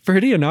sound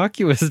pretty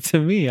innocuous to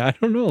me. I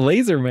don't know.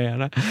 Laser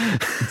Man.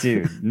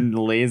 Dude,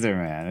 Laser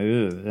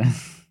Man. Ugh.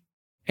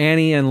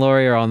 Annie and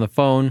Laurie are on the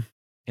phone.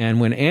 And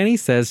when Annie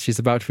says she's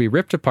about to be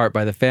ripped apart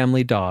by the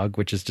family dog,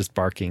 which is just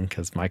barking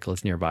because Michael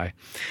is nearby,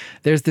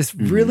 there's this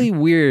really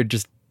weird,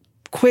 just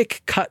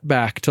quick cut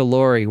back to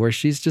Laurie where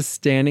she's just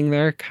standing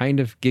there kind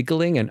of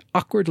giggling and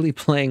awkwardly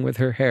playing with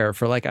her hair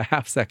for like a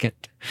half second.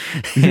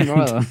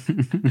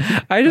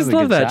 I just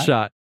love that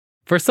shot.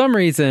 For some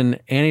reason,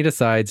 Annie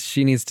decides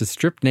she needs to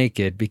strip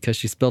naked because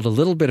she spilled a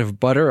little bit of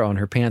butter on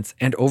her pants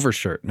and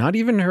overshirt, not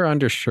even her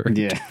undershirt.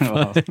 Yeah.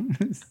 Well,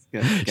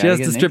 she has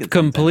to strip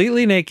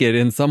completely naked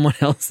in someone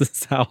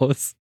else's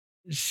house.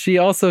 She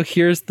also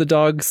hears the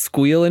dog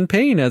squeal in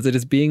pain as it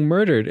is being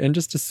murdered and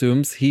just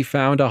assumes he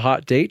found a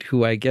hot date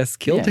who I guess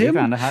killed him. He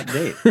found a hot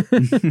date.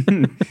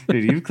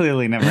 Dude, you've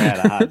clearly never had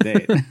a hot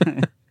date.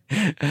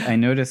 I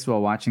noticed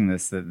while watching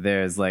this that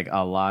there's like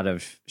a lot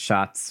of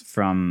shots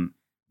from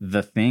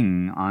The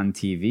Thing on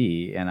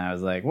TV. And I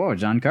was like, whoa,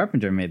 John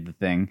Carpenter made The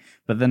Thing.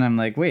 But then I'm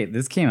like, wait,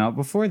 this came out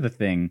before The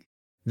Thing.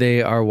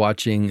 They are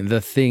watching The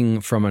Thing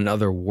from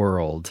Another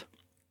World,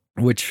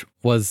 which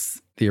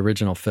was the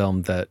original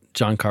film that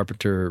John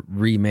Carpenter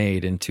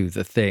remade into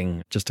The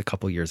Thing just a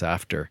couple years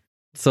after.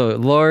 So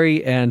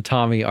Laurie and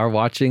Tommy are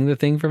watching The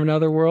Thing from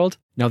Another World.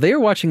 Now they are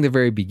watching the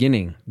very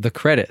beginning, the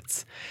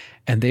credits,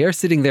 and they are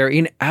sitting there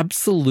in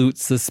absolute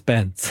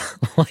suspense.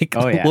 Like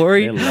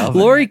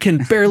Laurie can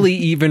barely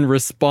even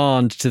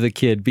respond to the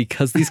kid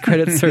because these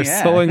credits are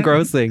so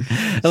engrossing.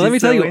 And let me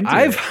tell you,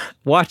 I've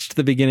watched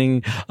the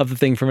beginning of The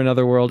Thing from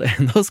Another World,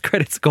 and those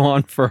credits go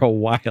on for a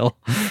while.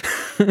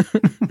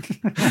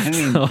 I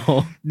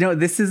mean, no,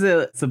 this is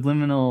a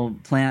subliminal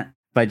plant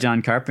by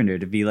John Carpenter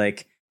to be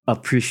like,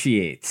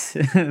 appreciate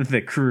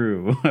the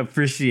crew,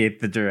 appreciate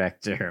the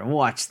director,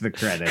 watch the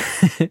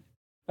credits.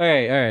 All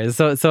right.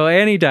 So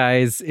Annie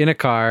dies in a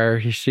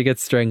car. She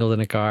gets strangled in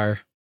a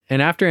car.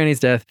 And after Annie's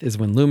death is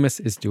when Loomis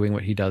is doing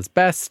what he does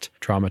best,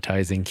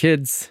 traumatizing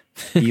kids.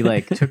 He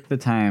took the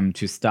time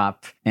to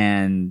stop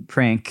and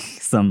prank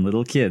some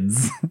little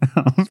kids.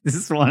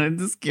 Just wanted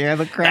to scare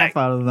the crap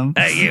out of them.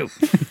 You.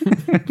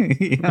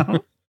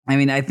 I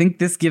mean, I think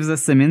this gives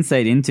us some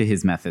insight into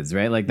his methods,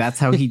 right? Like, that's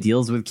how he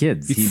deals with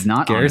kids. He's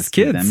not honest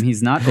with them.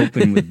 He's not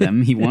open with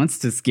them. He wants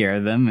to scare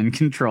them and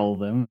control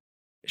them.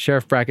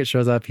 Sheriff Brackett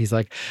shows up. He's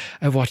like,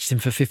 I've watched him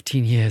for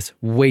 15 years,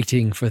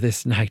 waiting for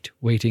this night,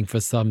 waiting for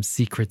some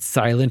secret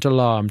silent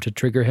alarm to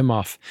trigger him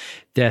off.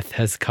 Death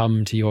has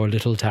come to your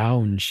little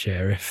town,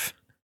 Sheriff.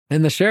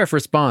 And the sheriff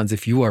responds,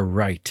 if you are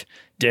right,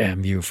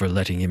 damn you for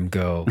letting him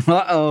go.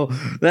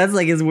 Uh-oh, that's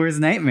like his worst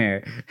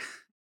nightmare.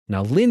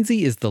 Now,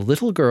 Lindsay is the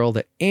little girl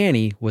that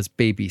Annie was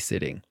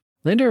babysitting.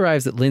 Linda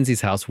arrives at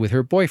Lindsay's house with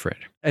her boyfriend.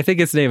 I think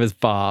his name is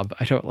Bob.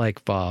 I don't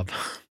like Bob.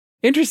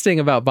 Interesting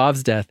about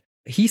Bob's death,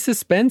 he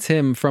suspends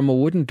him from a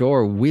wooden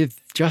door with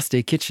just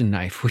a kitchen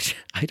knife, which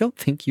I don't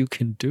think you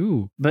can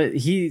do. But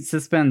he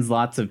suspends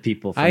lots of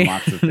people from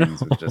lots of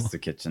things with just a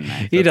kitchen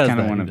knife. That's kind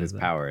of one of his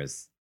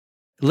powers.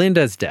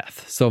 Linda's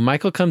death. So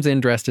Michael comes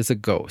in dressed as a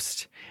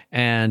ghost.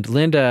 And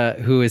Linda,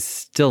 who is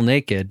still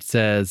naked,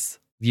 says,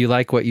 you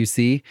like what you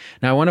see?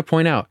 Now, I want to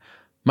point out,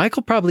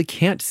 Michael probably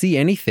can't see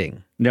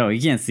anything. No,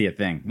 he can't see a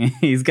thing.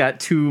 He's got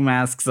 2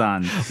 masks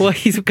on. Well,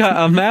 he's got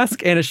a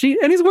mask and a sheet,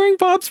 and he's wearing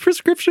Bob's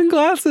prescription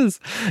glasses.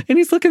 And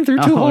he's looking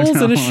through 2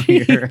 holes in a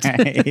sheet. You're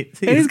right.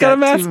 And he's got a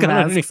mask 2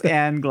 on. Masks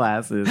and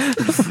glasses.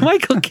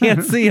 Michael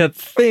can't see a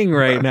thing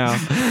right now.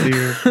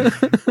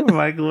 Dude,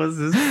 Michael was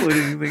just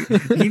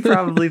putting... He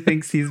probably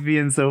thinks he's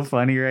being so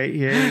funny right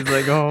here. He's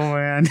like, oh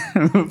man,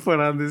 I'm going to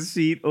put on this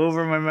sheet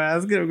over my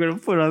mask and I'm going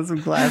to put on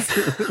some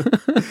glasses.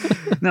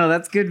 No,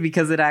 that's good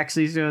because it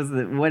actually shows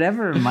that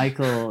whatever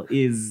Michael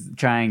is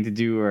trying to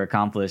do or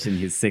accomplish in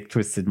his sick,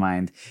 twisted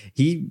mind,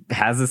 he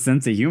has a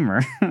sense of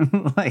humor.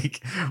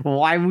 Like,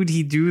 why would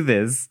he do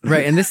this?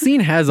 Right. And this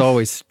scene has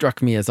always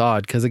struck me as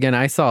odd because, again,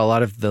 I saw a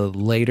lot of the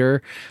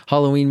later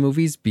Halloween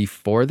movies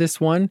before this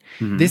one.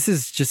 Mm-hmm. This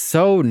is just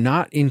so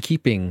not in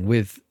keeping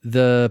with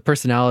the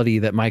personality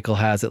that Michael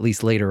has, at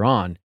least later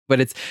on. But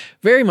it's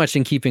very much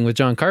in keeping with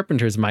John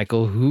Carpenter's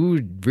Michael,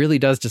 who really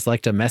does just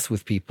like to mess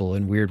with people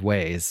in weird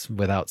ways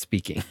without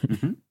speaking.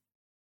 Mm-hmm.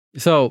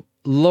 So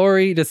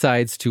Laurie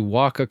decides to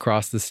walk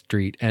across the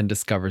street and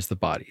discovers the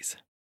bodies.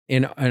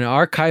 In an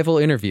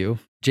archival interview,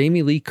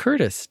 Jamie Lee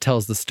Curtis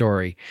tells the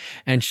story,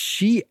 and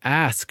she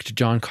asked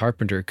John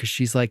Carpenter because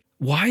she's like,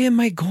 why am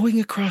I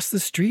going across the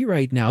street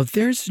right now?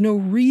 There's no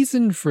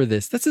reason for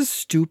this. That's a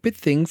stupid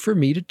thing for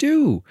me to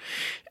do.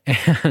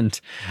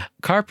 And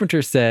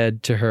Carpenter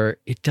said to her,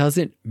 it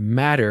doesn't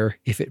matter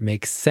if it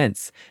makes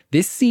sense.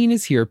 This scene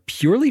is here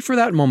purely for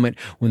that moment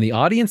when the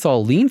audience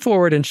all lean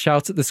forward and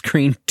shouts at the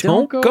screen,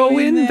 don't go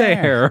in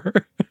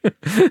there.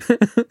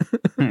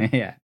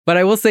 Yeah. But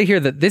I will say here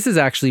that this is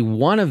actually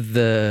one of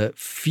the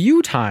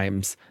few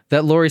times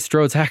that Laurie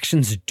Strode's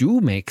actions do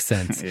make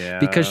sense. Yeah.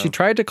 Because she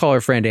tried to call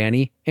her friend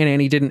Annie, and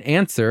Annie didn't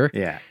answer.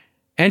 Yeah.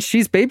 And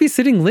she's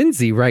babysitting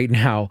Lindsay right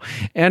now.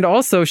 And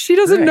also, she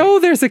doesn't know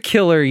there's a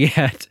killer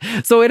yet.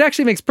 So it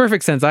actually makes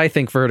perfect sense, I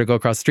think, for her to go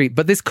across the street.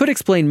 But this could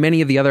explain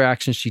many of the other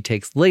actions she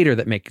takes later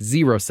that make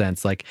zero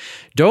sense. Like,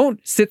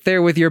 don't sit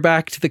there with your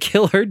back to the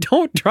killer.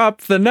 Don't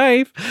drop the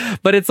knife.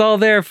 But it's all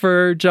there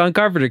for John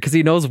Carpenter because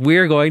he knows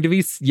we're going to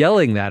be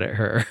yelling that at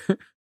her.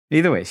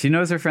 Either way, she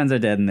knows her friends are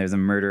dead and there's a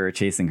murderer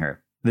chasing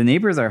her. The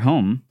neighbors are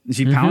home.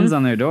 She pounds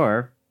on their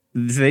door.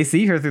 They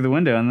see her through the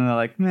window and then they're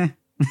like, meh.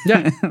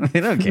 Yeah. They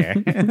don't care.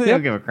 They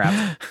don't give a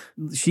crap.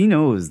 She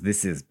knows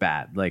this is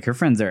bad. Like, her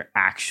friends are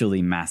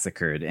actually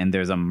massacred and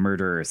there's a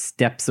murderer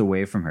steps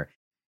away from her.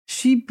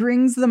 She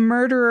brings the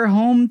murderer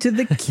home to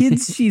the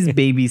kids she's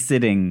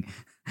babysitting.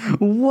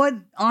 What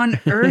on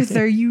earth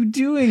are you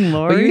doing,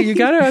 Laurie? Well, you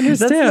got to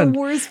understand. That's the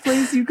worst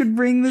place you could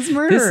bring this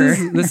murderer.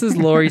 This is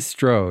Laurie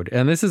Strode,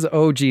 and this is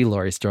OG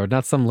Laurie Strode,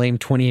 not some lame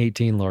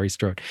 2018 Laurie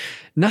Strode.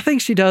 Nothing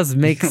she does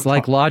makes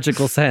like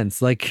logical sense.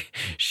 Like,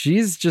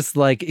 she's just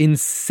like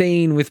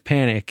insane with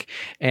panic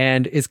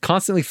and is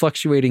constantly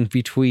fluctuating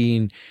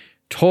between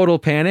total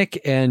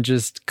panic and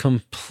just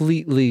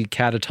completely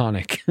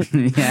catatonic.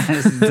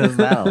 Yeah, she does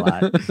that a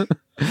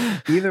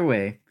lot. Either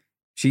way,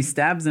 she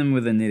stabs him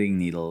with a knitting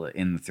needle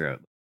in the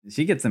throat.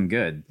 She gets him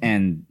good,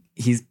 and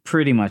he's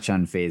pretty much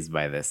unfazed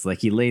by this. Like,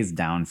 he lays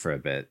down for a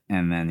bit,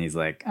 and then he's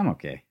like, I'm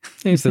okay.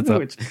 He sits up.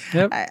 Which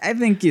I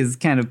think is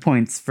kind of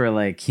points for,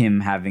 like, him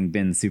having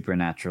been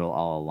supernatural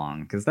all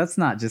along. Because that's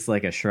not just,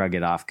 like, a shrug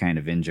it off kind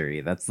of injury.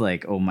 That's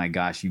like, oh my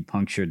gosh, you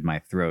punctured my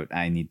throat.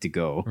 I need to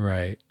go.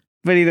 Right.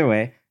 But either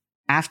way,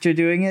 after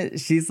doing it,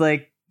 she's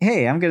like,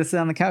 hey, I'm going to sit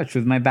on the couch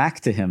with my back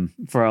to him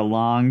for a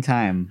long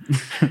time.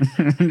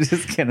 I'm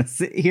just going to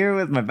sit here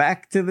with my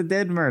back to the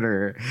dead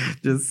murderer.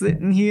 Just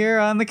sitting here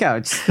on the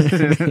couch.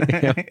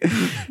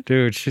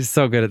 Dude, she's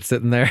so good at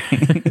sitting there.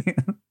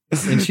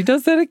 And she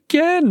does that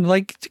again,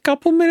 like a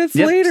couple minutes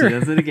later. She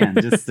does it again,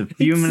 just a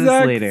few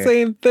minutes later.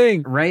 Same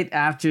thing. Right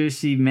after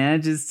she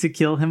manages to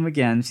kill him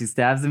again, she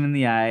stabs him in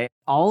the eye.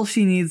 All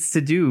she needs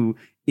to do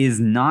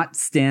is not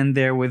stand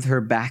there with her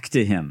back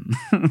to him.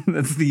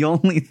 That's the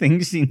only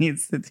thing she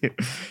needs to do.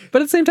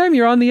 But at the same time,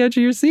 you're on the edge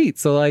of your seat,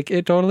 so like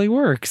it totally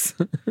works.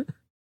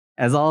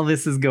 As all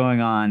this is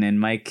going on, and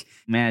Mike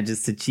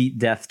manages to cheat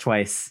death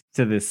twice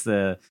to this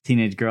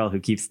teenage girl who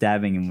keeps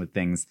stabbing him with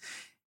things,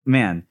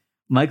 man,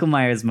 Michael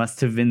Myers must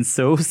have been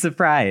so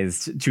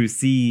surprised to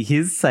see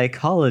his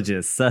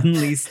psychologist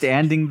suddenly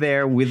standing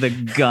there with a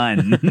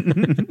gun.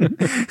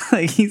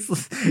 Like, he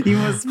must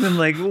have been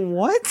like,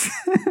 what?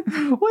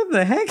 What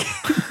the heck?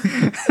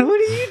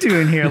 What are you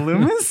doing here,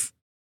 Loomis?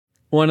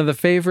 One of the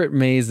favorite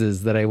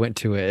mazes that I went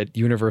to at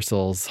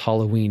Universal's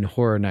Halloween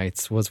Horror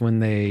Nights was when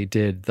they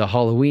did the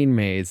Halloween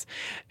maze,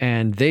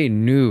 and they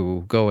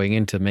knew going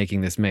into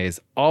making this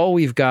maze, all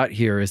we've got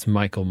here is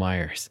Michael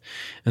Myers.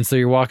 And so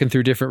you're walking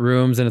through different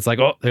rooms and it's like,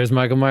 oh, there's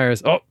Michael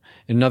Myers. Oh,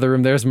 in another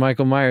room, there's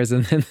Michael Myers.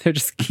 And then there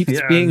just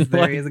keeps being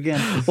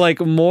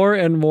like more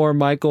and more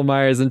Michael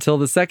Myers until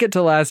the second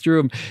to last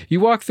room, you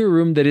walk through a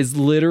room that is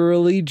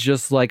literally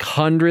just like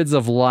hundreds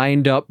of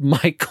lined up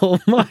Michael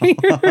Myers.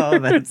 Oh,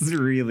 that's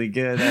really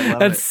good. I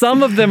love and it.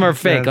 Some of them are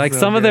fake. That's like so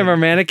some of them good. are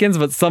mannequins,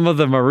 but some of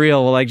them are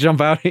real. Will like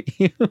jump out at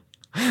you.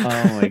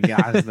 Oh my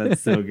gosh,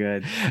 that's so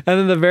good. And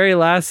then the very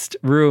last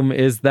room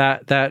is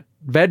that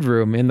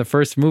bedroom in the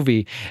first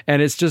movie,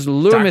 and it's just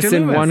Loomis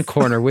in one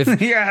corner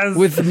with Yes.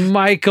 with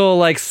Michael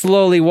like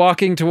slowly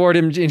walking toward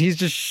him, and he's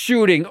just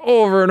shooting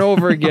over and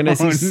over again as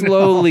he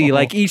slowly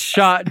like each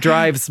shot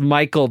drives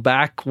Michael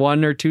back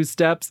one or two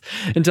steps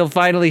until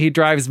finally he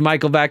drives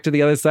Michael back to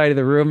the other side of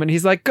the room, and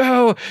he's like,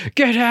 go,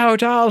 get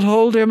out, I'll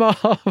hold him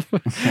off.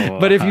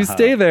 But if you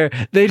stay there,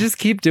 they just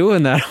keep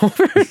doing that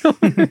over and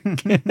over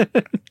again.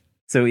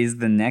 So is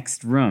the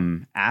next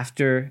room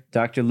after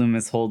Dr.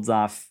 Loomis holds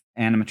off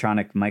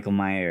animatronic Michael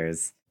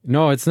Myers?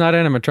 No, it's not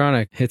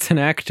animatronic. It's an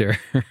actor.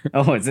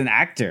 Oh, it's an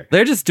actor.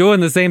 They're just doing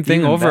the same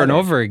thing Even over and better.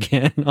 over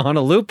again on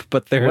a loop,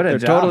 but What a they're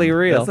job. totally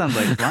real. That sounds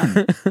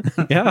like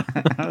fun. Yeah.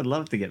 I would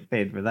love to get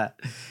paid for that.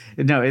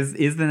 No,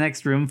 is the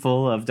next room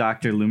full of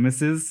Dr.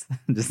 Loomis's?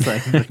 Just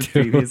like the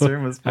previous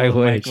room was full I of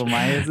wish. Michael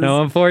Myers?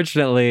 No,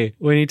 unfortunately,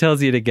 when he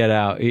tells you to get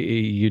out,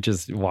 you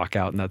just walk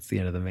out and that's the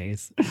end of the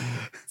maze.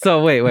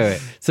 So wait.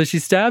 So she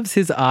stabs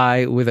his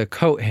eye with a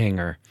coat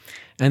hanger.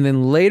 And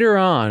then later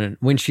on,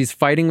 when she's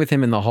fighting with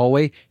him in the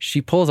hallway, she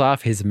pulls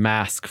off his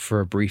mask for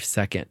a brief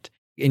second.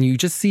 And you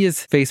just see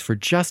his face for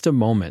just a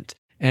moment.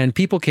 And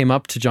people came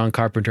up to John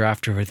Carpenter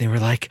afterward. They were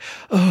like,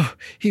 oh,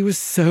 he was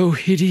so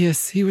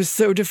hideous. He was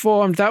so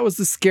deformed. That was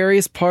the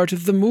scariest part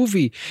of the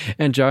movie.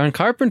 And John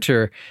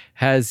Carpenter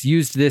has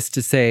used this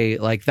to say,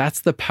 like,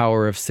 that's the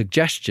power of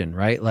suggestion,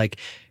 right? Like,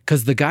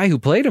 because the guy who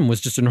played him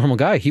was just a normal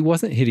guy. He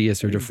wasn't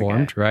hideous or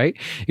deformed, right?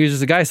 He was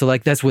just a guy. So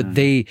like, that's what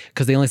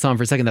because they only saw him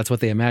for a second, that's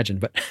what they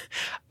imagined. But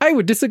I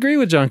would disagree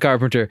with John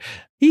Carpenter.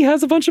 He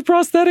has a bunch of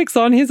prosthetics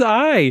on his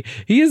eye.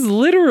 He is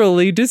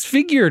literally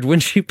disfigured when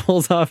she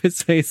pulls off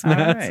his face mask.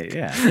 All right,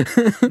 yeah.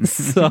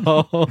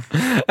 So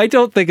I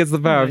don't think it's the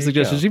power of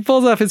suggestion. She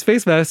pulls off his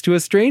face mask to a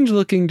strange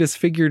looking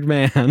disfigured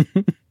man.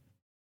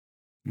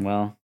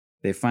 Well,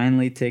 they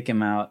finally take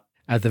him out.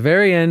 At the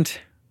very end,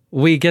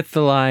 we get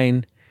the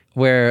line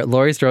where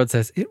Laurie Strode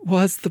says, it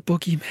was the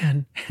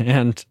boogeyman.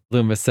 And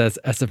Loomis says,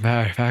 as a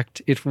matter of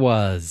fact, it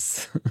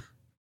was.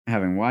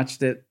 Having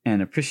watched it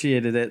and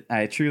appreciated it,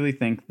 I truly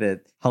think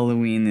that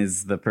Halloween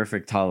is the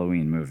perfect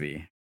Halloween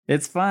movie.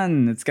 It's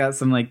fun. It's got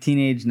some like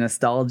teenage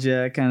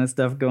nostalgia kind of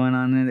stuff going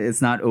on in it.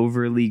 It's not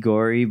overly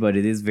gory, but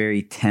it is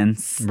very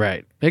tense.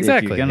 Right.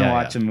 Exactly. If you're going to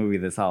watch a movie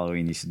this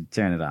Halloween, you should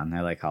turn it on.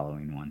 I like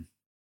Halloween 1.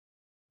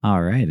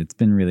 All right, it's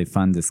been really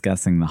fun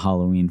discussing the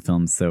Halloween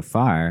films so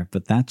far,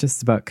 but that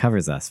just about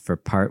covers us for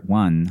part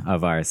 1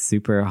 of our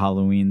Super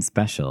Halloween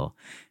special.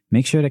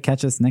 Make sure to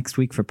catch us next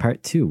week for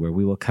part 2, where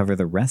we will cover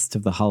the rest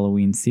of the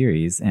Halloween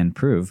series and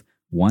prove,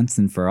 once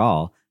and for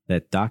all,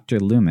 that Dr.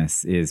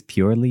 Loomis is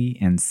purely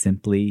and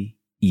simply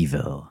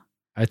evil.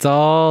 It's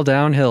all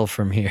downhill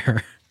from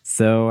here.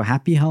 So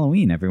happy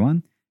Halloween,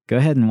 everyone. Go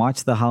ahead and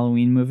watch the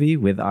Halloween movie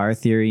with our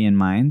theory in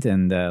mind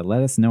and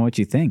let us know what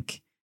you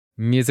think.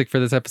 Music for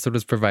this episode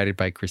was provided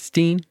by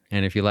Christine.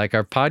 And if you like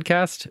our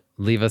podcast,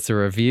 leave us a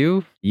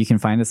review. You can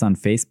find us on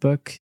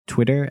Facebook,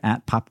 Twitter,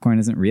 @Popcorn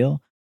Isn't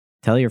Real.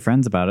 Tell your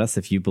friends about us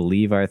if you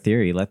believe our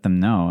theory. Let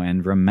them know.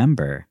 And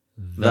remember,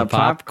 the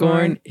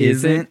popcorn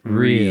isn't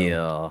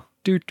real.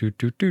 Do, do,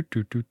 do, do,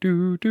 do, do,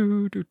 do,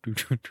 do, do, do,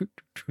 do,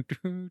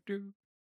 do, do.